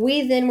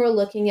 we then were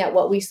looking at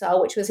what we saw,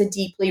 which was a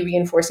deeply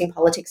reinforcing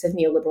politics of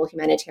neoliberal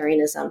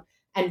humanitarianism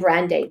and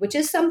Brand Aid, which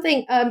is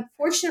something,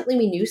 fortunately,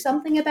 we knew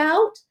something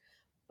about,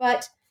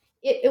 but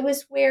it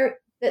was where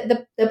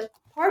the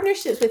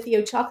partnerships with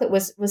Theo Chocolate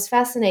was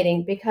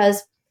fascinating,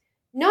 because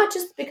not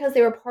just because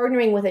they were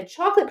partnering with a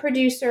chocolate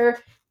producer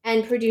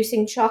and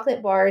producing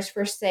chocolate bars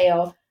for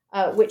sale,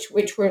 which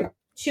were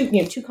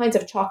two kinds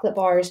of chocolate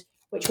bars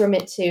which were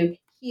meant to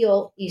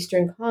heal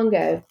Eastern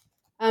Congo.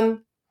 But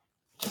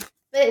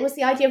it was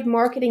the idea of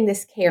marketing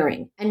this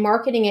caring and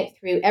marketing it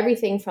through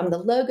everything from the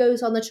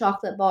logos on the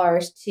chocolate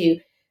bars to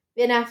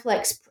Ben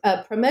Affleck's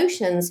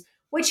promotions,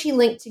 which he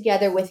linked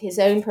together with his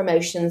own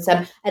promotions.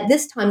 At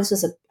this time, this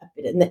was a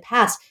bit in the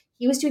past,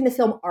 he was doing the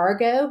film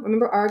Argo.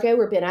 Remember Argo,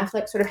 where Ben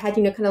Affleck sort of had,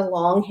 kind of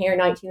long hair,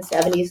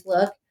 1970s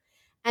look?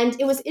 And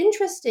it was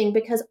interesting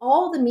because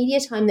all the media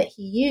time that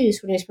he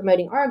used when he was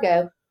promoting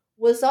Argo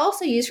was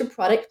also used for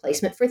product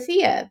placement for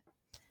Theo.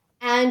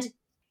 And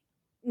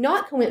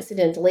not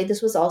coincidentally,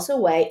 this was also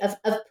a way of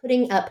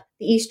putting up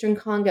the Eastern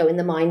Congo in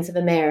the minds of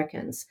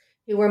Americans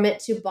who were meant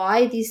to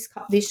buy these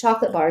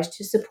chocolate bars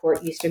to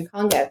support Eastern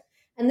Congo.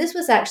 And this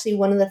was actually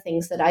one of the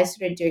things that I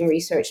started doing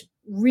research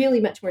really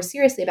much more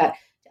seriously about,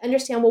 to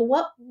understand, well,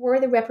 what were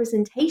the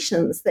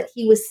representations that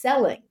he was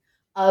selling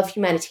of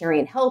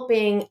humanitarian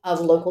helping,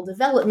 of local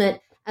development,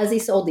 as he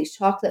sold these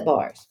chocolate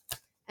bars.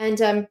 And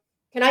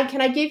can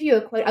I give you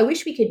a quote? I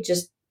wish we could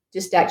just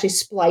actually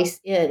splice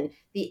in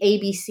the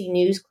ABC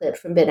News clip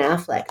from Ben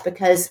Affleck,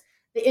 because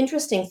the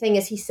interesting thing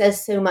is he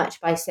says so much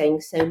by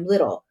saying so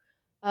little.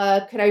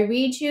 Could I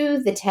read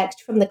you the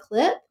text from the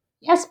clip?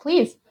 Yes,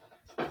 please.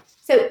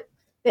 So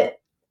the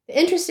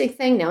interesting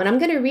thing now, and I'm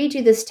going to read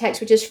you this text,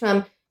 which is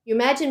from, you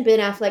imagine Ben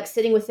Affleck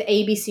sitting with the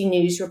ABC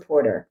News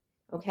reporter,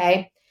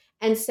 okay?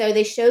 And so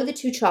they show the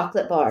two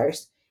chocolate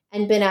bars,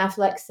 and Ben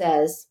Affleck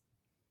says,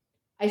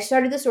 "I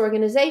started this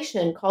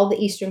organization called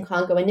the Eastern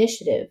Congo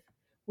Initiative.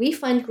 We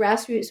fund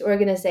grassroots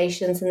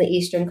organizations in the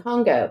Eastern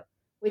Congo,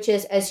 which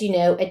is, as you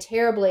know, a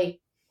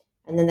terribly,"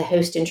 and then the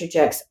host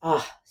interjects,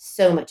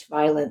 so much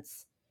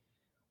violence,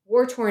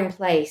 "war-torn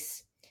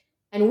place.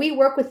 And we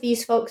work with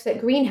these folks at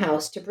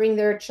Greenhouse to bring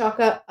their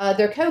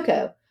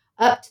cocoa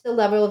up to the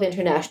level of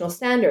international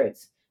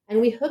standards. And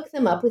we hook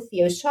them up with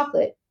Theo's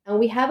chocolate. And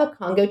we have a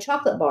Congo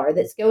chocolate bar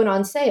that's going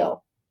on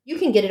sale. You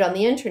can get it on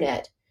the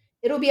internet.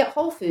 It'll be at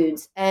Whole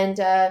Foods. And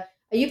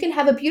you can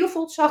have a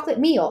beautiful chocolate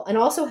meal and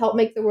also help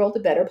make the world a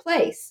better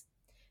place."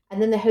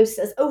 And then the host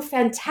says, "Oh,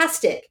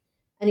 fantastic."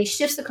 And he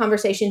shifts the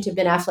conversation to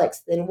Ben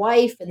Affleck's then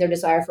wife and their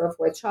desire for a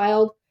fourth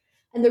child.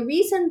 And the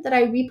reason that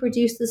I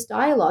reproduce this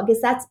dialogue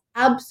is that's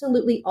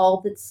absolutely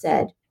all that's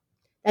said.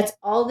 That's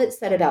all that's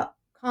said about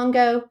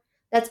Congo.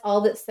 That's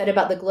all that's said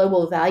about the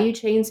global value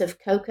chains of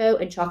cocoa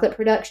and chocolate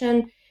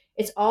production.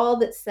 It's all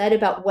that's said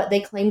about what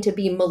they claim to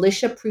be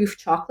militia-proof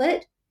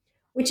chocolate,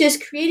 which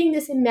is creating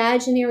this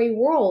imaginary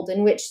world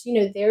in which,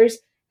 there's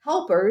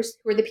helpers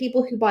who are the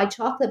people who buy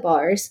chocolate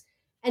bars,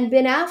 and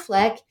Ben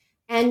Affleck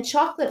and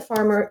chocolate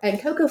farmer and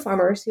cocoa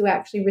farmers who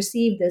actually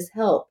receive this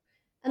help.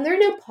 And there are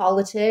no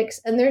politics,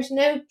 and there's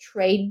no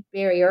trade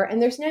barrier,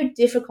 and there's no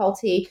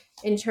difficulty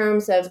in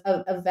terms of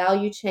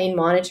value chain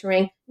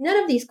monitoring. None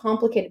of these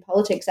complicated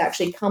politics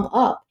actually come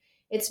up.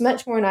 It's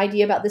much more an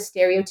idea about the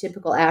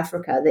stereotypical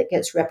Africa that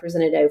gets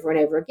represented over and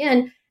over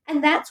again.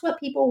 And that's what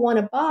people want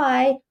to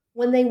buy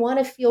when they want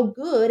to feel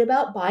good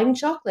about buying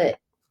chocolate.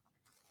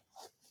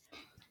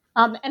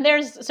 And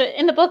so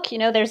in the book,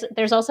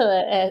 there's also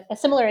a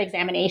similar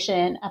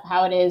examination of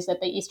how it is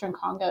that the Eastern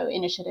Congo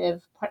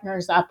Initiative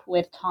partners up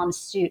with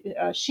Tom's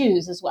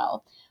Shoes as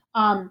well.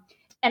 And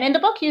in the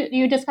book,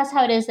 you discuss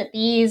how it is that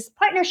these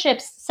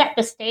partnerships set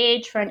the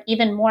stage for an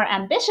even more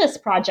ambitious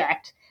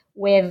project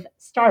with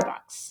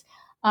Starbucks.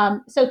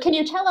 So can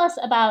you tell us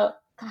about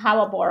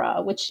Kahawa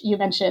Bora, which you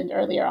mentioned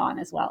earlier on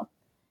as well?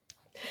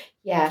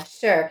 Yeah,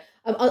 sure.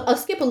 I'll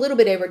skip a little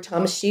bit over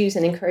Tom's Shoes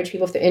and encourage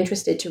people, if they're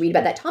interested, to read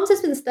about that. Tom's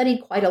has been studied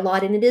quite a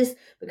lot, and it is,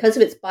 because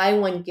of its buy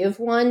one, give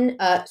one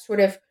sort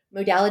of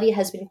modality,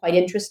 has been quite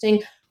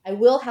interesting. I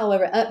will,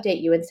 however,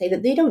 update you and say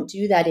that they don't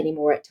do that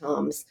anymore at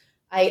Tom's.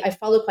 I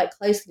follow quite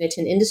closely and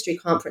attend industry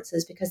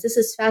conferences because this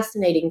is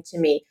fascinating to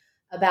me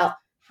about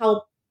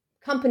how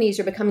companies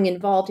are becoming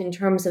involved in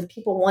terms of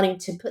people wanting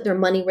to put their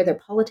money where their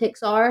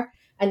politics are.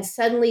 And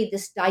suddenly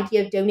this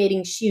idea of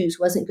donating shoes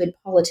wasn't good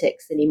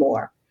politics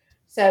anymore.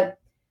 So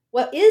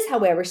what is,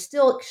 however,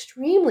 still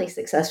extremely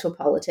successful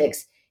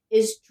politics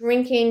is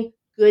drinking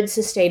good,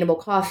 sustainable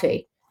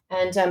coffee.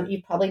 And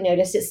you've probably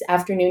noticed it's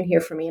afternoon here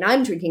for me, and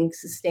I'm drinking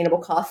sustainable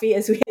coffee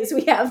as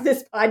we have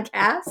this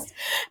podcast.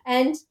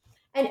 And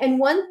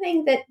one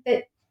thing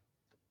that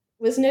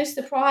was no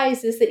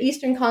surprise is that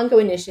Eastern Congo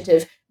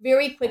Initiative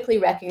very quickly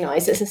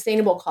recognized that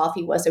sustainable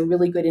coffee was a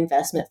really good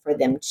investment for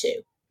them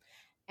too.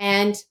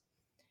 And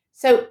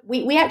so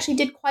we actually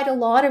did quite a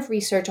lot of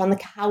research on the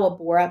Kahawa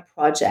Bora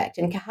project.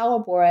 And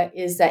Kahawa Bora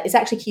is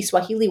actually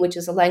Kiswahili, which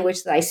is a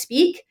language that I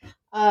speak,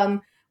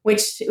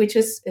 which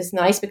is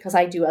nice because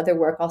I do other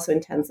work also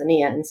in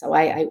Tanzania. And so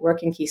I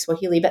work in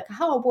Kiswahili. But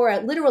Kahawa Bora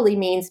literally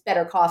means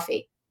better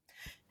coffee.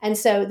 And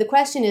so the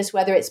question is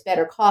whether it's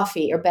better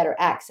coffee or better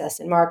access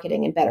and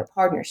marketing and better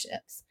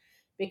partnerships.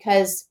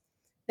 Because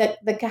the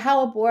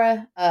Kahawa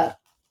Bora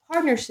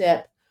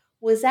partnership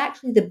was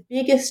actually the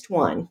biggest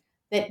one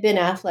that Ben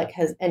Affleck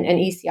has and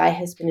ECI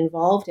has been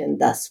involved in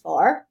thus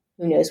far.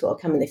 Who knows what will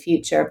come in the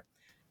future.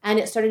 And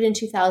it started in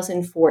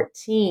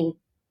 2014.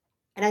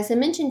 And as I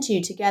mentioned to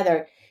you,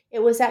 together,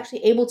 it was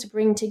actually able to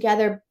bring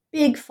together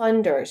big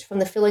funders from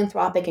the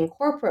philanthropic and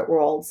corporate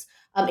worlds,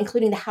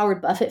 including the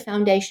Howard Buffett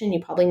Foundation. You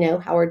probably know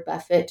Howard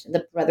Buffett,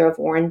 the brother of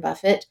Warren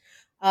Buffett,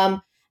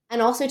 and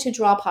also to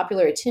draw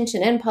popular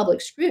attention and public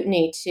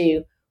scrutiny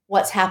to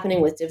what's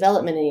happening with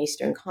development in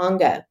Eastern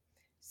Congo.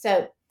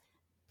 So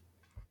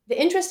the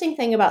interesting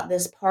thing about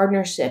this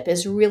partnership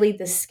is really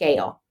the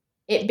scale.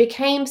 It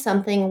became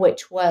something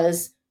which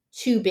was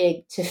too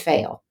big to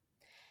fail.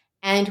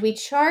 And we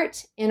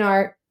chart in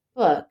our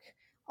book,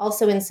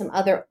 also in some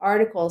other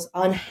articles,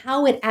 on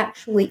how it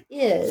actually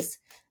is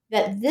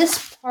that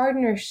this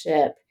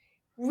partnership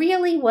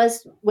really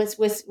was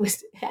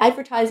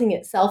advertising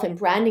itself and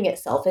branding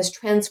itself as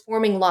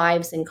transforming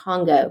lives in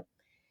Congo.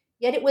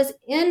 Yet it was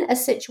in a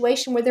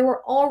situation where there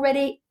were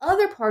already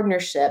other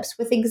partnerships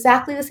with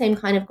exactly the same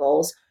kind of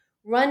goals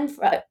run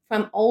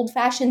from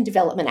old-fashioned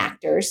development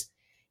actors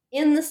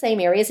in the same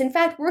areas, in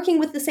fact, working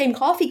with the same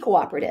coffee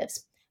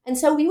cooperatives. And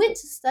so we went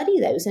to study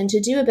those and to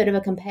do a bit of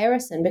a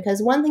comparison,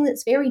 because one thing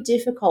that's very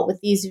difficult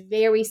with these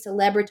very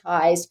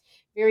celebritized,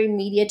 very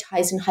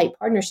mediatized and hyped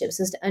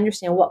partnerships is to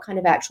understand what kind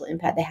of actual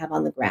impact they have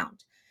on the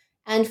ground.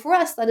 And for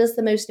us, that is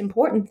the most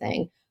important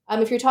thing.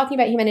 If you're talking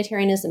about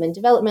humanitarianism and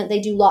development, they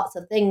do lots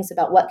of things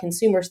about what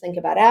consumers think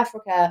about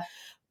Africa.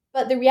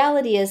 But the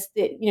reality is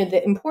that,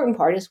 the important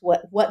part is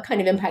what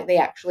kind of impact they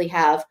actually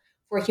have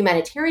for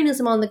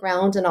humanitarianism on the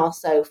ground, and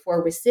also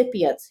for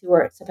recipients who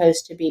are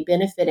supposed to be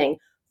benefiting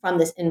from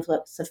this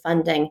influx of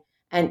funding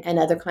and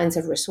other kinds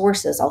of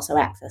resources, also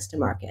access to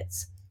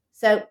markets.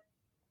 So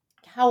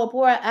Kahawa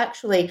Bora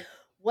actually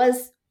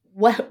was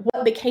what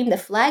became the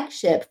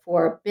flagship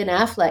for Ben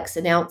Affleck's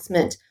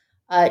announcement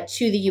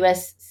to the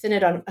U.S.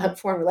 Senate on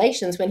Foreign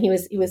Relations, when he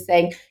was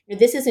saying,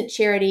 this isn't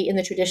charity in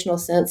the traditional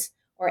sense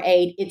or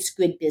aid, it's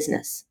good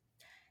business.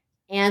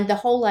 And the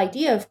whole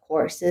idea, of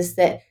course, is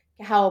that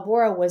Kahawa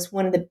Bora was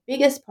one of the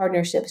biggest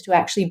partnerships to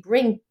actually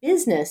bring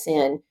business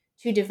in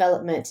to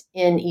development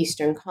in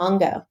Eastern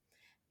Congo.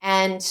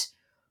 And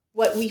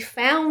what we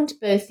found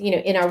both,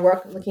 in our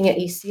work looking at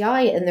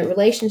ECI and the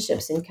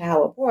relationships in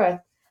Kahawa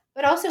Bora,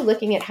 but also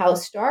looking at how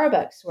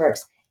Starbucks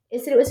works,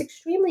 is that it was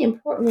extremely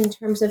important in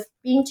terms of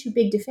being too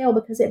big to fail,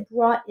 because it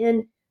brought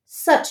in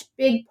such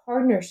big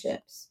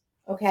partnerships,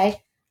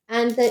 okay?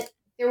 And that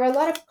there were a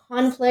lot of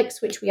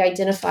conflicts which we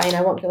identify, and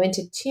I won't go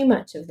into too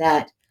much of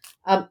that,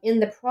 in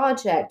the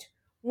project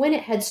when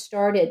it had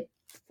started,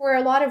 for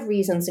a lot of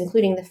reasons,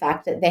 including the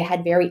fact that they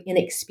had very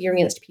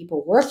inexperienced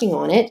people working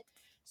on it,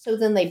 So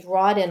then they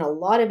brought in a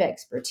lot of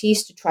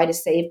expertise to try to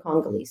save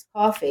Congolese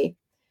coffee.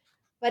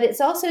 But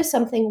it's also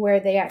something where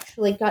they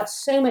actually got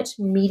so much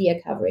media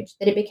coverage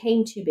that it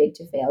became too big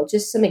to fail.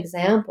 Just some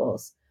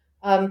examples.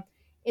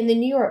 In the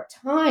New York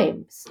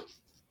Times,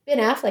 Ben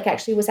Affleck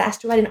actually was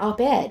asked to write an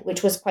op-ed,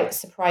 which was quite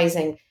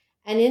surprising.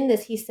 And in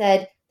this, he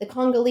said, "The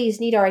Congolese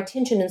need our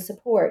attention and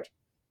support.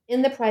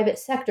 In the private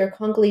sector,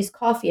 Congolese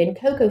coffee and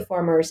cocoa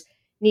farmers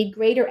need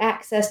greater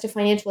access to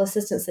financial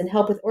assistance and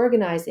help with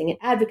organizing and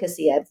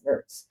advocacy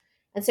efforts."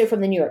 And so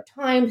from the New York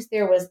Times,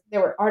 there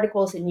were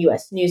articles in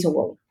U.S. News and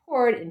World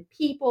Report, in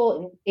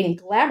People, in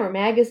Glamour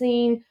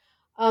magazine.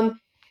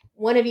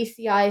 One of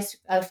ECI's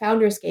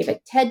founders gave a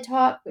TED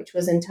Talk, which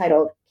was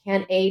entitled,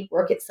 "Can Aid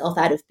Work Itself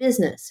Out of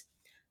Business?"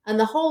 And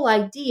the whole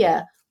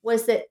idea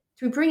was that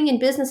through bringing in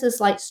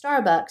businesses like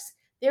Starbucks,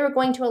 they were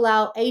going to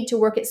allow aid to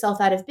work itself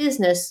out of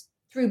business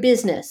through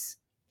business.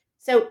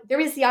 So there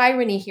is the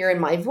irony here in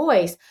my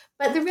voice,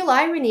 but the real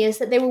irony is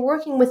that they were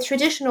working with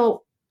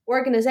traditional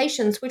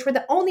organizations, which were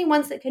the only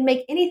ones that could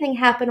make anything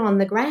happen on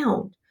the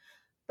ground.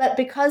 But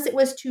because it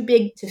was too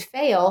big to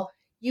fail,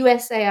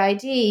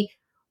 USAID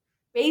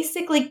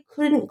basically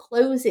couldn't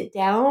close it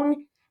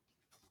down,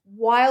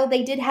 while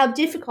they did have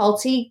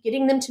difficulty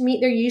getting them to meet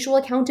their usual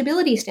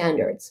accountability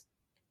standards.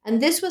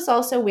 And this was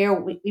also where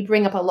we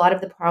bring up a lot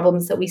of the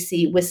problems that we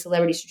see with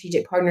celebrity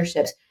strategic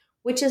partnerships,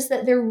 which is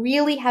that they're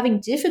really having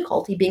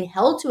difficulty being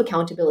held to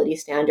accountability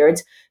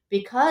standards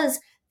because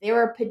there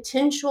are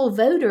potential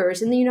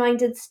voters in the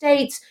United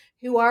States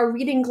who are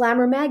reading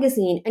Glamour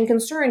magazine and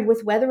concerned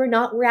with whether or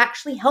not we're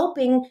actually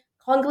helping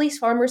Congolese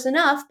farmers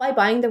enough by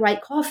buying the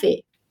right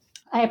coffee.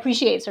 I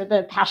appreciate sort of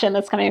the passion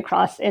that's coming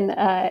across in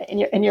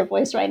your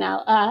voice right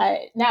now.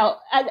 Now,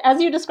 as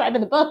you describe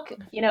in the book,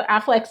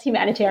 Affleck's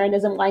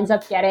humanitarianism winds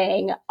up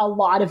getting a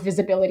lot of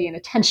visibility and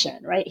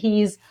attention, right?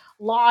 He's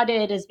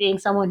lauded as being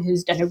someone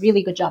who's done a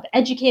really good job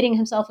educating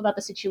himself about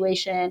the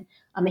situation.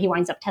 He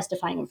winds up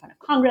testifying in front of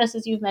Congress,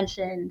 as you've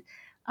mentioned.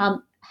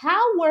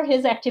 How were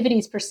his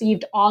activities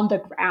perceived on the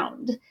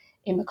ground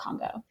in the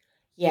Congo?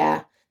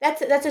 Yeah.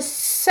 That's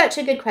such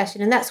a good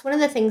question. And that's one of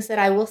the things that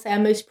I will say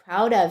I'm most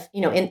proud of,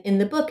 in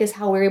the book, is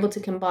how we're able to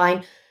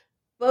combine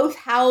both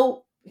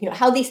how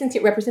these things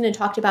get represented and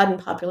talked about in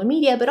popular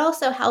media, but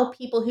also how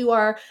people who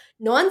are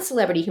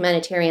non-celebrity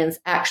humanitarians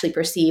actually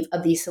perceive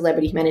of these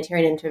celebrity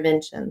humanitarian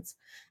interventions.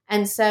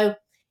 And so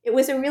it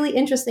was a really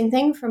interesting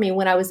thing for me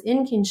when I was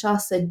in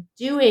Kinshasa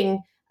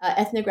doing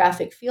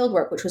ethnographic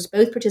fieldwork, which was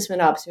both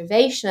participant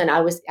observation.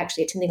 I was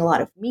actually attending a lot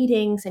of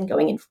meetings and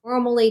going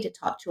informally to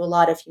talk to a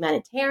lot of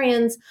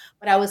humanitarians,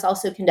 but I was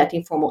also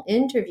conducting formal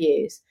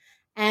interviews.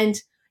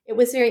 And it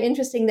was very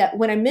interesting that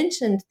when I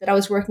mentioned that I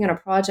was working on a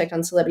project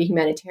on celebrity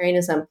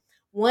humanitarianism,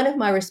 one of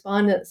my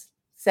respondents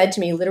said to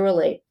me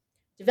literally,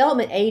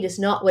 "Development aid is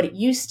not what it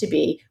used to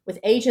be with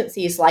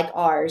agencies like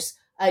ours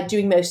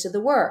doing most of the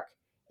work.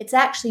 It's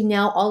actually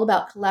now all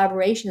about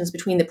collaborations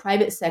between the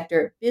private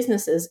sector,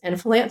 businesses, and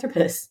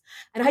philanthropists."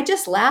 And I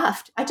just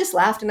laughed.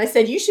 And I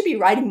said, "You should be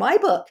writing my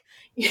book."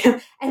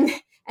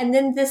 And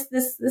then this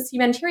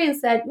humanitarian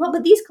said, "Well,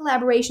 but these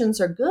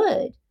collaborations are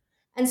good."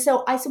 And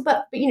so I said,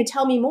 but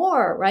tell me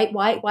more, right?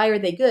 Why are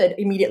they good?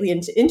 Immediately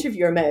into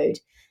interviewer mode.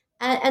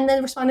 And then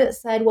the respondent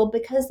said, "Well,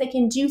 because they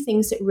can do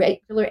things that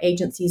regular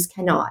agencies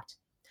cannot."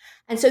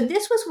 And so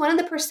this was one of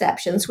the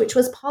perceptions, which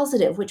was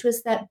positive, which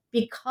was that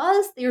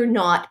because they're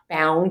not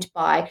bound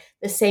by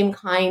the same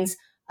kinds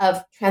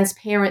of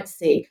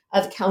transparency,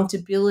 of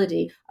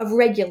accountability, of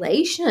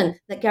regulation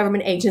that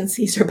government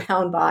agencies are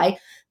bound by,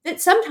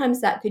 that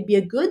sometimes that could be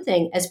a good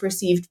thing as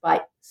perceived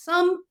by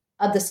some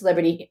of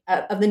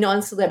the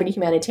non-celebrity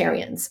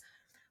humanitarians.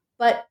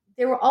 But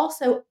there were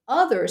also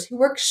others who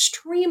were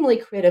extremely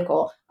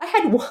critical. I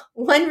had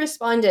one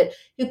respondent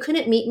who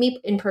couldn't meet me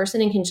in person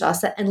in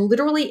Kinshasa and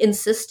literally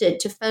insisted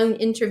to phone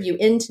interview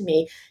into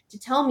me to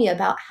tell me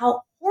about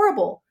how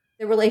horrible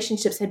the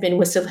relationships had been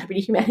with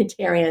celebrity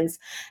humanitarians.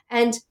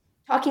 And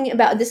talking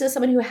about, this is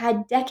someone who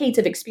had decades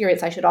of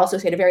experience, I should also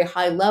say, at a very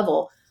high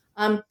level,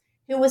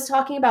 who was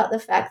talking about the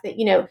fact that,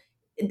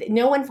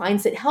 no one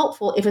finds it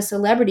helpful if a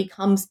celebrity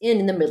comes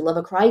in the middle of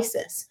a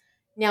crisis.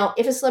 Now,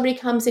 if a celebrity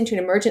comes into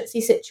an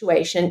emergency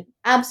situation,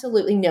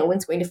 absolutely no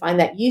one's going to find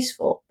that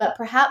useful. But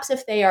perhaps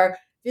if they are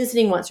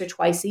visiting once or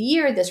twice a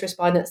year, this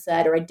respondent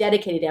said, or a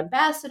dedicated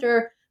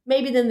ambassador,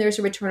 maybe then there's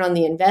a return on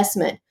the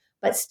investment.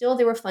 But still,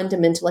 there were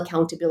fundamental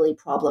accountability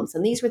problems.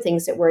 And these were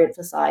things that were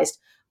emphasized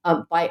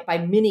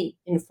by many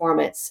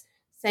informants,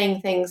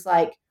 saying things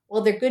like,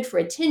 well, they're good for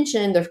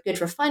attention, they're good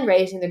for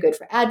fundraising, they're good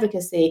for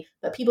advocacy,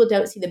 but people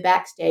don't see the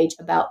backstage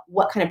about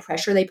what kind of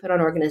pressure they put on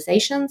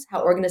organizations,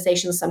 how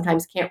organizations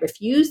sometimes can't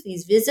refuse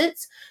these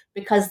visits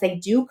because they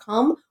do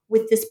come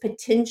with this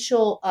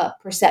potential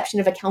perception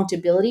of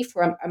accountability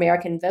for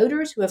American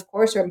voters, who, of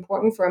course, are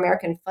important for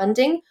American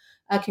funding,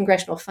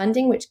 congressional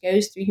funding, which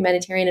goes through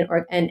humanitarian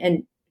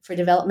and for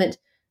development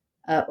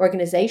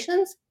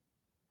organizations.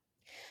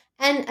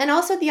 And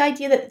also the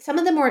idea that some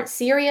of them weren't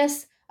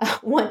serious.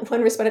 One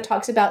respondent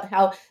talks about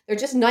how they're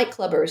just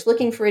nightclubbers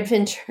looking for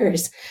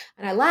adventures.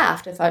 And I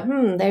laughed. I thought,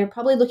 they're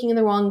probably looking in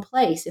the wrong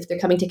place if they're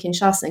coming to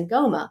Kinshasa and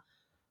Goma.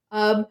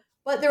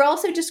 But they're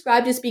also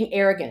described as being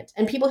arrogant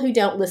and people who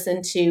don't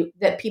listen to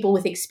the people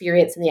with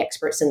experience and the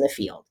experts in the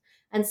field.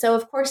 And so,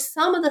 of course,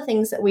 some of the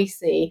things that we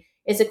see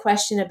is a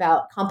question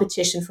about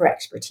competition for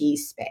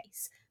expertise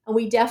space. And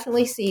we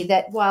definitely see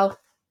that while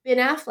Ben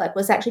Affleck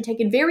was actually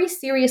taken very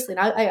seriously, and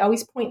I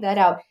always point that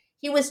out,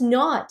 he was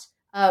not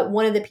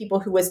one of the people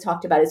who was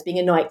talked about as being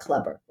a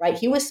nightclubber, right?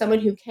 He was someone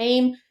who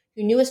came,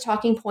 who knew his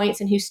talking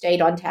points, and who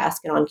stayed on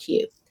task and on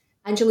cue.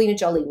 Angelina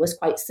Jolie was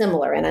quite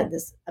similar. And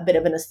this a bit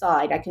of an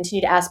aside, I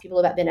continue to ask people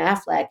about Ben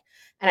Affleck,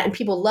 and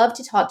people love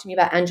to talk to me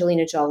about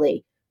Angelina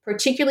Jolie,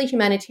 particularly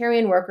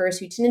humanitarian workers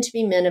who tended to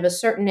be men of a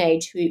certain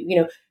age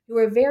who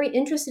were very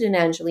interested in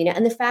Angelina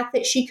and the fact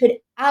that she could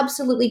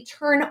absolutely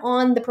turn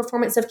on the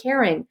performance of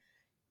Caring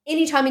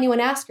anytime anyone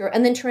asked her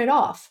and then turn it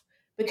off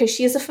because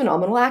she is a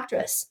phenomenal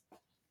actress.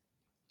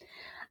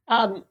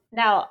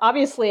 Now,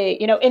 obviously,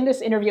 in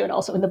this interview and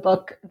also in the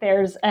book,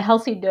 there's a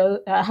healthy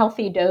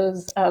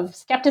dose of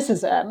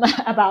skepticism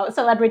about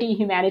celebrity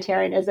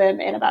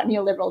humanitarianism and about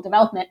neoliberal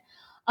development.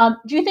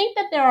 Do you think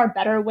that there are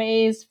better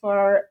ways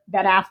for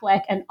Ben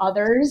Affleck and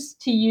others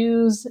to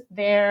use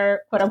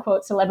their quote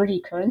unquote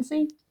celebrity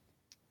currency?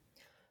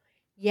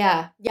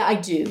 Yeah, I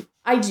do.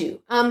 And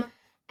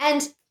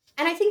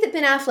I think that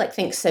Ben Affleck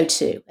thinks so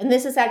too. And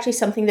this is actually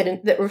something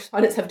that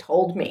respondents have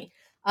told me.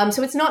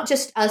 So it's not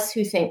just us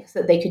who think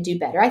that they could do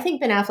better. I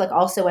think Ben Affleck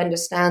also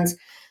understands.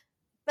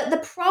 But the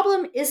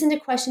problem isn't a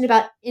question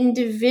about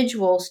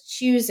individuals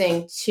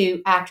choosing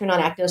to act or not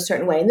act in a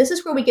certain way. And this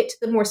is where we get to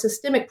the more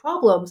systemic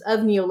problems of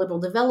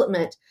neoliberal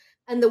development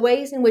and the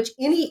ways in which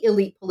any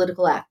elite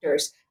political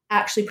actors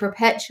actually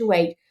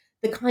perpetuate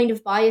the kind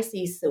of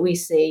biases that we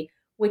see,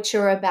 which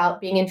are about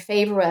being in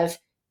favor of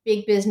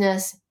big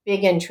business,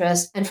 big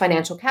interest, and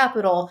financial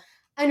capital,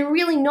 and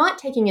really not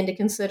taking into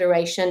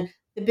consideration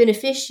the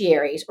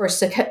beneficiaries or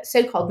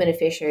so-called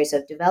beneficiaries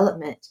of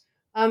development.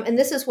 And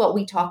this is what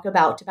we talk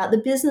about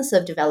the business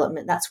of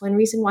development. That's one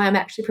reason why I'm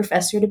actually a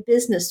professor at a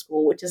business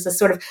school, which is a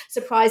sort of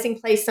surprising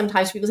place.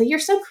 Sometimes people say, you're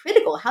so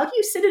critical. How do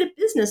you sit at a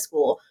business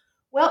school?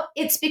 Well,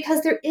 it's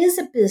because there is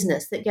a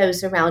business that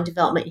goes around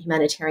development and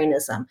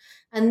humanitarianism.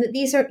 And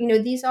these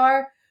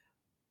are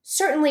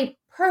certainly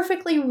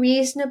perfectly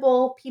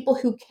reasonable people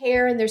who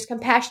care and there's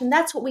compassion.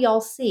 That's what we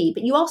all see.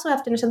 But you also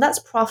have to understand that's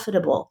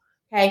profitable.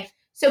 Okay.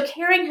 So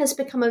caring has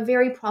become a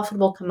very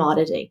profitable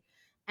commodity.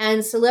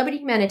 And celebrity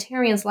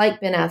humanitarians like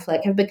Ben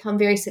Affleck have become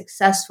very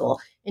successful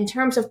in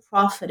terms of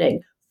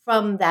profiting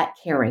from that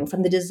caring,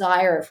 from the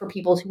desire for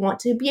people who want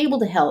to be able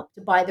to help,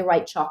 to buy the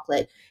right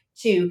chocolate,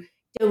 to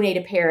donate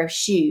a pair of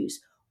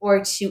shoes,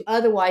 or to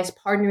otherwise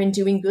partner in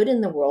doing good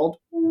in the world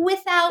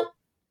without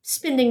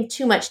spending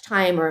too much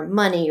time or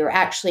money or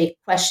actually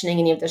questioning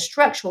any of the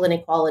structural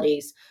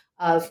inequalities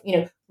of,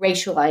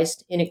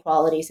 racialized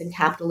inequalities in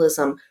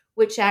capitalism,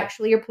 which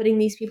actually are putting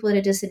these people at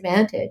a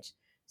disadvantage.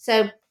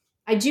 So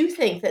I do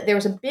think that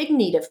there's a big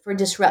need for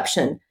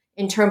disruption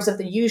in terms of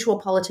the usual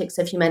politics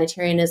of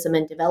humanitarianism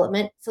and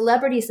development.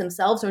 Celebrities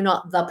themselves are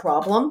not the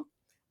problem.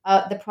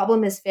 The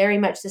problem is very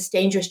much this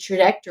dangerous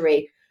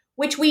trajectory,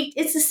 which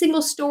it's a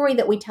single story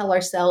that we tell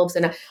ourselves.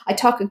 And I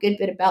talk a good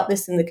bit about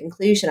this in the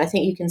conclusion. I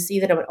think you can see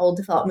that I'm an old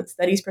development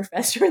studies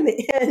professor in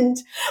the end,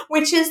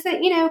 which is that,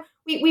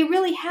 we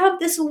really have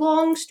this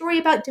long story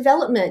about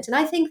development. And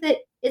I think that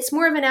it's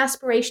more of an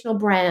aspirational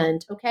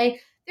brand,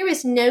 okay? There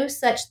is no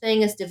such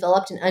thing as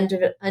developed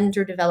and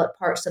underdeveloped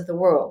parts of the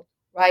world,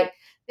 right?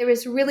 There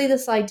is really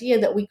this idea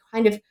that we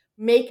kind of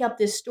make up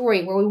this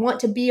story where we want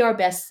to be our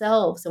best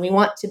selves and we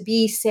want to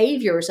be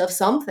saviors of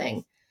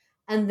something.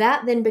 And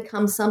that then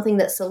becomes something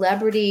that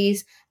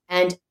celebrities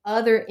and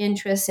other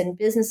interests and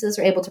businesses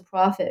are able to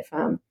profit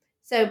from.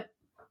 So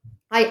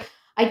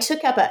I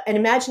took up an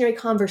imaginary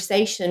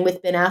conversation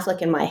with Ben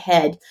Affleck in my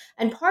head.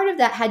 And part of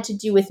that had to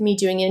do with me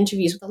doing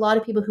interviews with a lot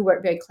of people who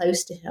work very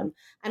close to him.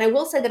 And I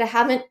will say that I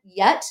haven't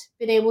yet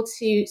been able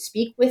to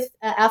speak with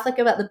Affleck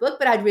about the book,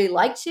 but I'd really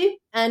like to.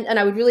 And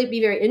I would really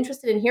be very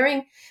interested in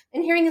hearing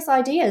his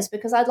ideas,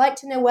 because I'd like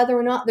to know whether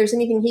or not there's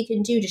anything he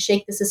can do to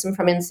shake the system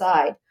from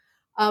inside.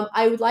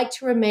 I would like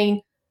to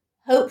remain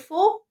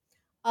hopeful,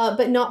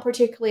 but not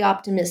particularly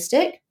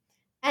optimistic.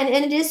 And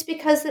it is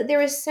because that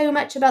there is so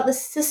much about the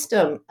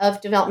system of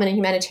development and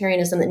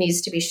humanitarianism that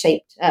needs to be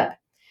shaped up.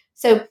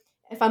 So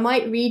if I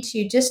might read to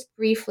you just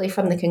briefly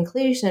from the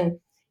conclusion,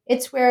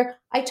 it's where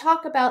I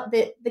talk about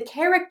the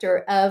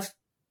character of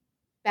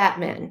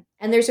Batman.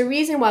 And there's a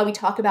reason why we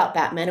talk about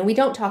Batman and we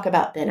don't talk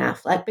about Ben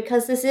Affleck,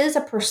 because this is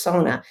a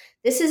persona.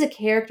 This is a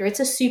character. It's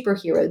a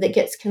superhero that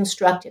gets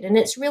constructed. And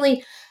it's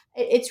really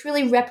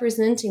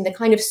representing the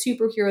kind of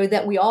superhero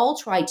that we all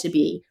try to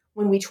be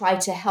when we try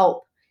to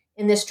help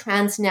in this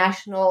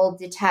transnational,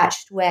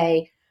 detached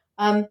way,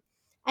 and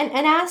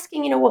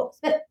asking,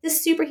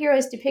 this superhero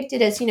is depicted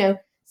as,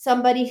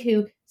 somebody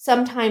who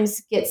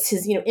sometimes gets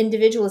his,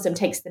 individualism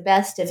takes the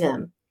best of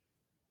him.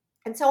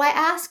 And so I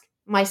ask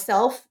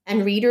myself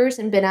and readers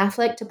and Ben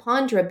Affleck to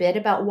ponder a bit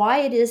about why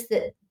it is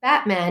that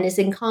Batman is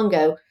in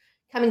Congo,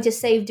 coming to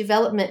save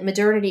development,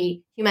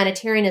 modernity,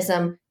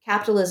 humanitarianism,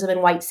 capitalism,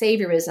 and white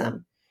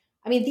saviorism.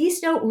 I mean, these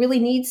don't really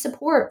need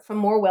support from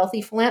more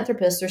wealthy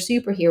philanthropists or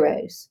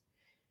superheroes.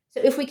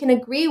 So if we can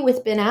agree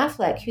with Ben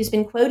Affleck, who's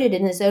been quoted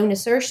in his own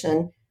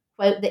assertion,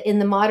 quote, that in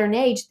the modern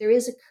age, there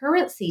is a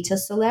currency to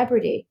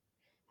celebrity,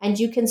 and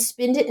you can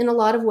spend it in a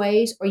lot of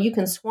ways or you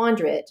can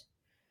squander it,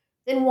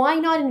 then why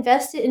not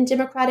invest it in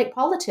democratic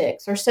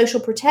politics or social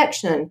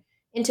protection,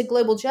 into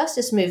global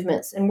justice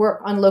movements and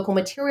work on local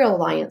material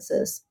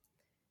alliances?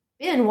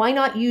 Ben, why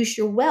not use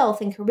your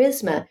wealth and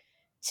charisma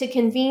to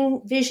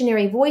convene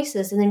visionary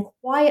voices and then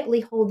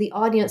quietly hold the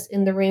audience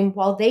in the room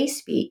while they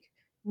speak,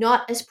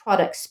 not as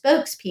product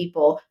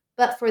spokespeople,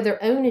 but for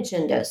their own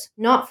agendas,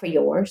 not for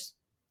yours?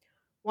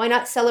 Why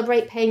not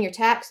celebrate paying your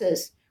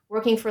taxes,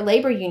 working for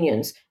labor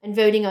unions, and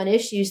voting on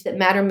issues that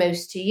matter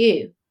most to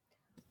you?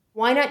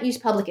 Why not use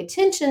public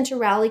attention to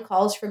rally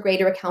calls for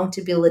greater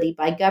accountability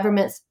by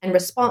governments and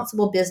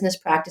responsible business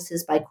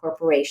practices by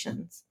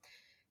corporations?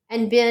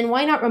 And Ben,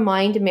 why not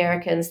remind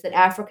Americans that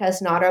Africa is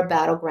not our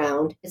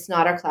battleground, it's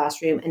not our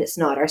classroom, and it's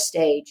not our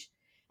stage,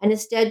 and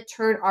instead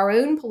turn our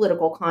own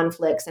political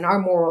conflicts and our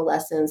moral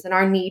lessons and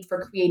our need for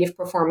creative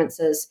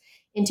performances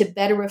into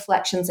better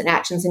reflections and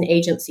actions and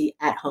agency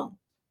at home?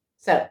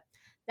 So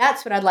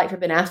that's what I'd like for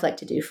Ben Affleck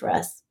to do for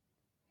us.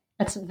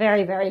 That's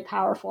very, very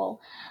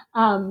powerful.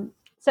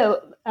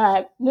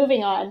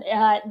 Moving on,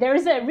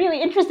 there's a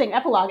really interesting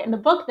epilogue in the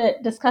book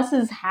that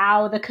discusses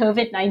how the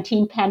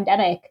COVID-19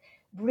 pandemic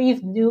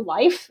breathed new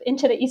life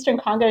into the Eastern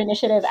Congo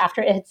Initiative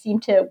after it had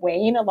seemed to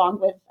wane along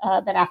with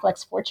Ben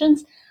Affleck's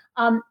fortunes.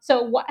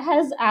 So what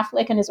has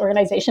Affleck and his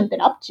organization been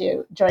up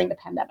to during the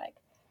pandemic?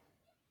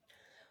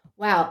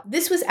 Wow,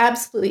 this was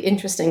absolutely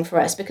interesting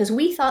for us because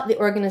we thought the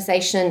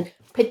organization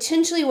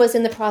potentially was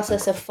in the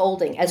process of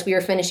folding as we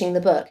were finishing the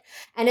book.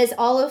 And as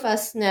all of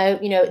us know,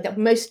 the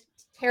most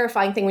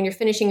terrifying thing when you're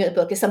finishing a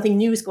book is something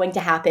new is going to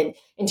happen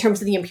in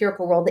terms of the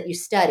empirical world that you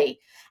study.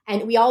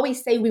 And we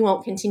always say we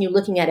won't continue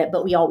looking at it,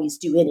 but we always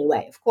do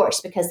anyway, of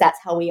course, because that's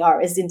how we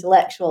are as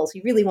intellectuals.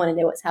 We really want to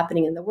know what's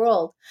happening in the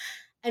world.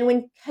 And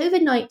when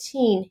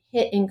COVID-19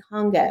 hit in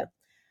Congo,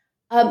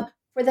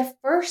 for the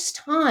first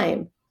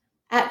time,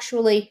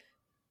 actually,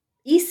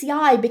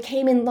 ECI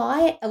became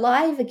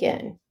alive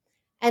again.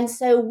 And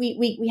so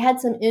we had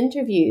some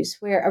interviews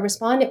where a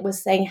respondent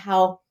was saying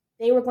how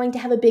they were going to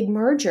have a big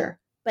merger.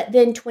 But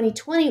then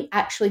 2020,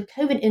 actually,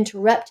 COVID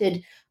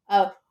interrupted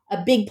a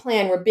big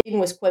plan where Bing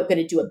was, quote, going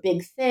to do a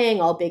big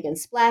thing, all big and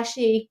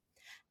splashy.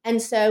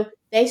 And so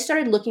they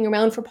started looking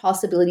around for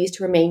possibilities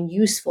to remain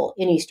useful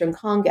in Eastern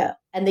Congo.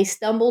 And they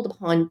stumbled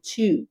upon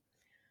two.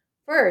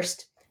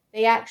 First,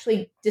 they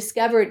actually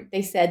discovered,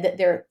 they said that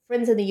their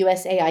friends in the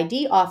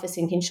USAID office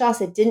in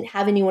Kinshasa didn't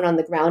have anyone on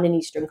the ground in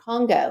Eastern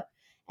Congo.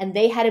 And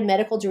they had a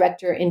medical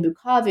director in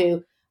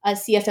Bukavu, a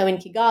CFO in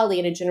Kigali,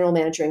 and a general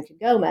manager in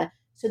Kigoma.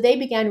 So they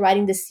began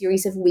writing this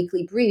series of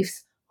weekly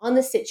briefs on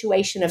the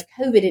situation of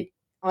COVID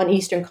on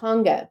Eastern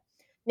Congo.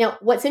 Now,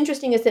 what's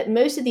interesting is that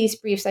most of these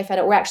briefs I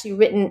found out were actually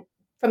written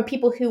from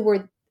people who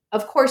were,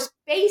 of course,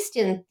 based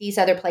in these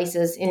other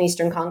places in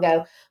Eastern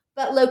Congo,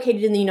 but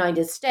located in the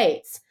United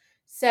States.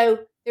 So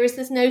there's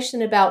this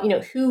notion about,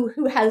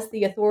 who has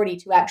the authority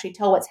to actually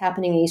tell what's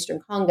happening in Eastern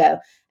Congo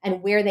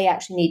and where they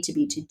actually need to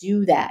be to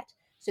do that.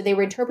 So they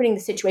were interpreting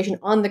the situation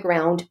on the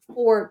ground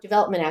for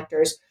development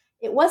actors.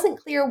 It wasn't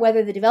clear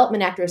whether the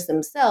development actors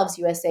themselves,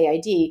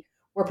 USAID,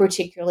 were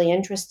particularly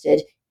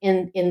interested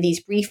in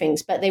these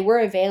briefings, but they were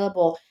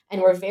available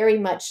and were very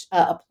much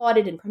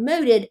applauded and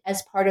promoted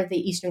as part of the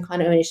Eastern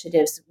Congo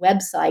Initiative's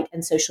website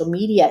and social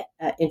media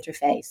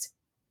interface.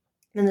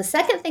 And the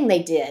second thing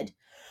they did,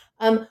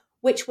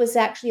 which was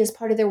actually as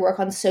part of their work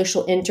on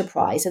social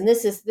enterprise, and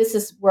this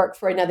is work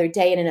for another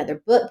day in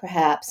another book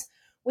perhaps,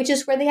 which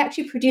is where they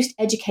actually produced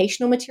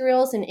educational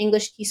materials in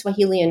English,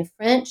 Kiswahili, and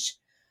French.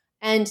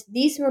 And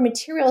these were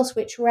materials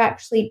which were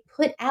actually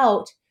put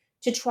out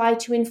to try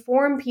to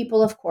inform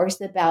people, of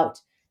course, about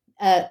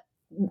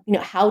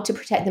how to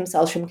protect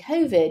themselves from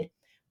COVID.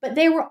 But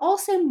they were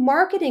also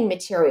marketing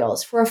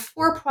materials for a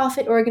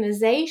for-profit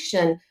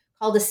organization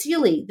called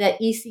Asili that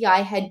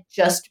ECI had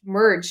just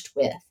merged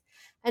with.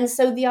 And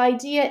so the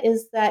idea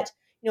is that,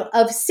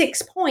 of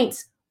 6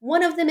 points,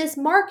 one of them is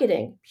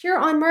marketing, pure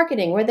on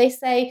marketing, where they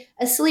say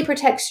Asili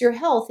protects your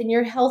health and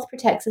your health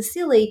protects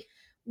Asili,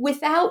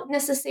 without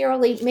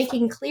necessarily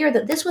making clear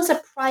that this was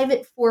a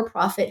private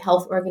for-profit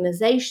health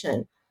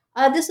organization.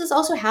 This was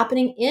also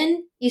happening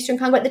in Eastern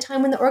Congo at the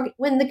time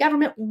when the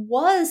government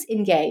was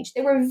engaged.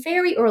 They were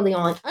very early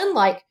on,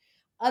 unlike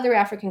other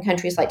African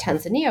countries like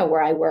Tanzania,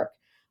 where I work,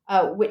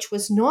 which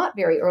was not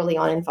very early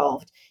on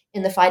involved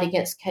in the fight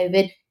against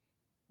COVID.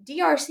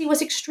 DRC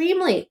was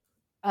extremely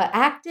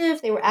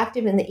active. They were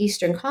active in the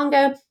Eastern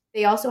Congo.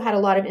 They also had a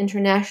lot of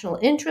international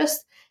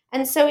interest.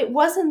 And so it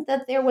wasn't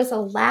that there was a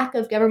lack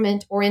of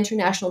government or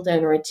international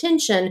donor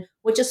attention,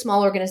 which a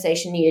small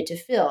organization needed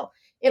to fill.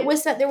 It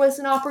was that there was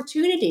an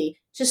opportunity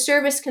to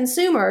service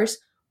consumers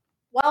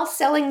while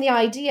selling the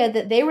idea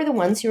that they were the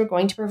ones who were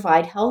going to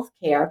provide health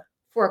care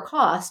for a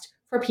cost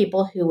for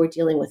people who were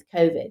dealing with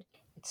COVID.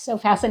 It's so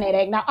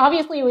fascinating. Now,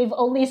 obviously, we've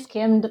only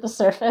skimmed the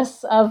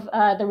surface of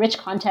the rich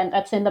content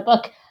that's in the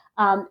book.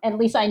 And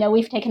Lisa, I know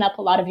we've taken up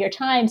a lot of your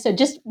time. So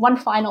just one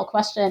final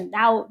question.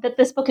 Now that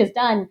this book is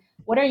done,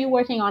 what are you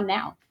working on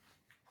now?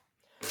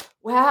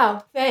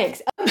 Wow,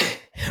 thanks.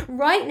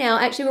 Right now,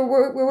 actually,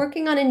 we're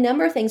working on a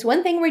number of things.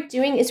 One thing we're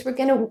doing is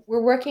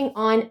we're working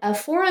on a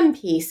forum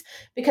piece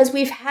because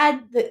we've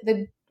had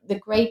the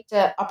great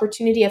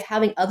opportunity of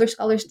having other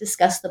scholars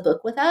discuss the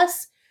book with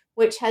us,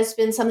 which has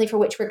been something for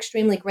which we're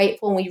extremely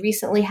grateful. And we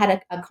recently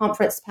had a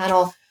conference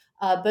panel,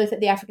 both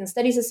at the African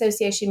Studies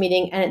Association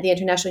meeting and at the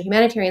International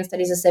Humanitarian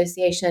Studies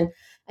Association.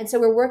 And so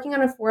we're working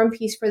on a forum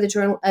piece for the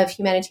Journal of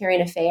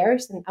Humanitarian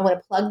Affairs. And I want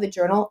to plug the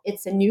journal.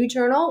 It's a new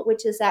journal,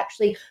 which is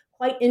actually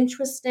quite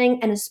interesting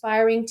and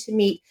aspiring to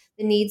meet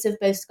the needs of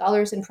both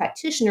scholars and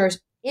practitioners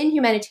in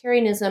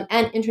humanitarianism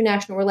and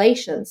international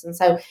relations. And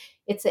so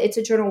it's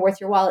a journal worth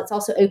your while. It's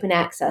also open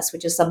access,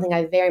 which is something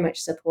I very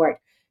much support.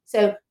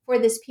 So for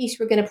this piece,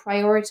 we're going to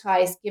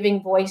prioritize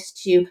giving voice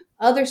to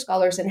other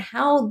scholars and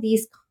how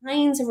these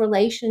kinds of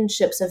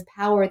relationships of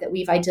power that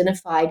we've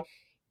identified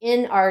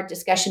in our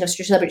discussion of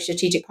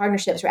strategic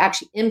partnerships are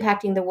actually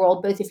impacting the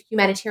world, both of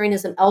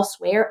humanitarianism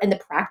elsewhere and the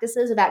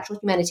practices of actual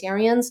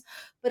humanitarians,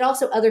 but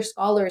also other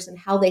scholars and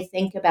how they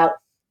think about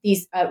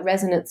these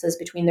resonances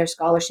between their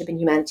scholarship and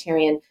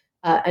humanitarian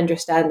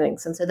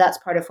understandings. And so that's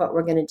part of what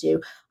we're going to do.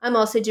 I'm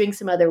also doing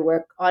some other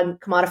work on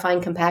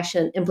commodifying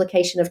compassion,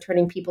 implication of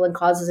turning people and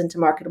causes into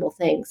marketable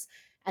things.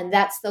 And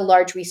that's the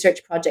large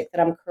research project that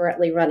I'm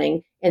currently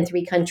running in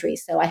 3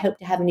 countries. So I hope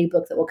to have a new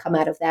book that will come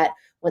out of that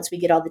once we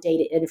get all the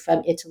data in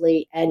from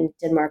Italy and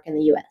Denmark and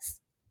the US.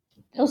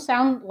 Those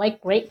sound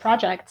like great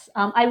projects.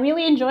 I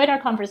really enjoyed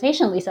our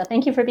conversation, Lisa.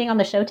 Thank you for being on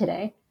the show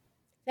today.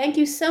 Thank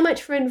you so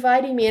much for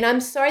inviting me. And I'm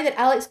sorry that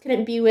Alex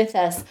couldn't be with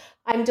us.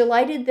 I'm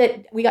delighted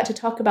that we got to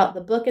talk about the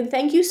book. And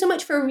thank you so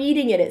much for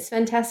reading it. It's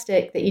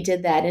fantastic that you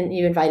did that and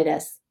you invited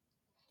us.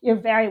 You're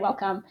very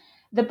welcome.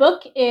 The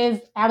book is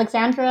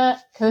Alexandra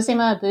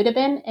Cosima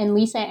Budabin and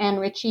Lisa Ann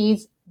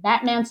Ritchie's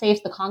Batman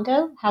Saves the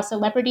Congo, How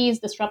Celebrities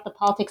Disrupt the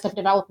Politics of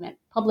Development,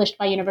 published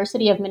by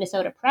University of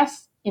Minnesota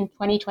Press in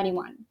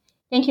 2021.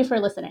 Thank you for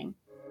listening.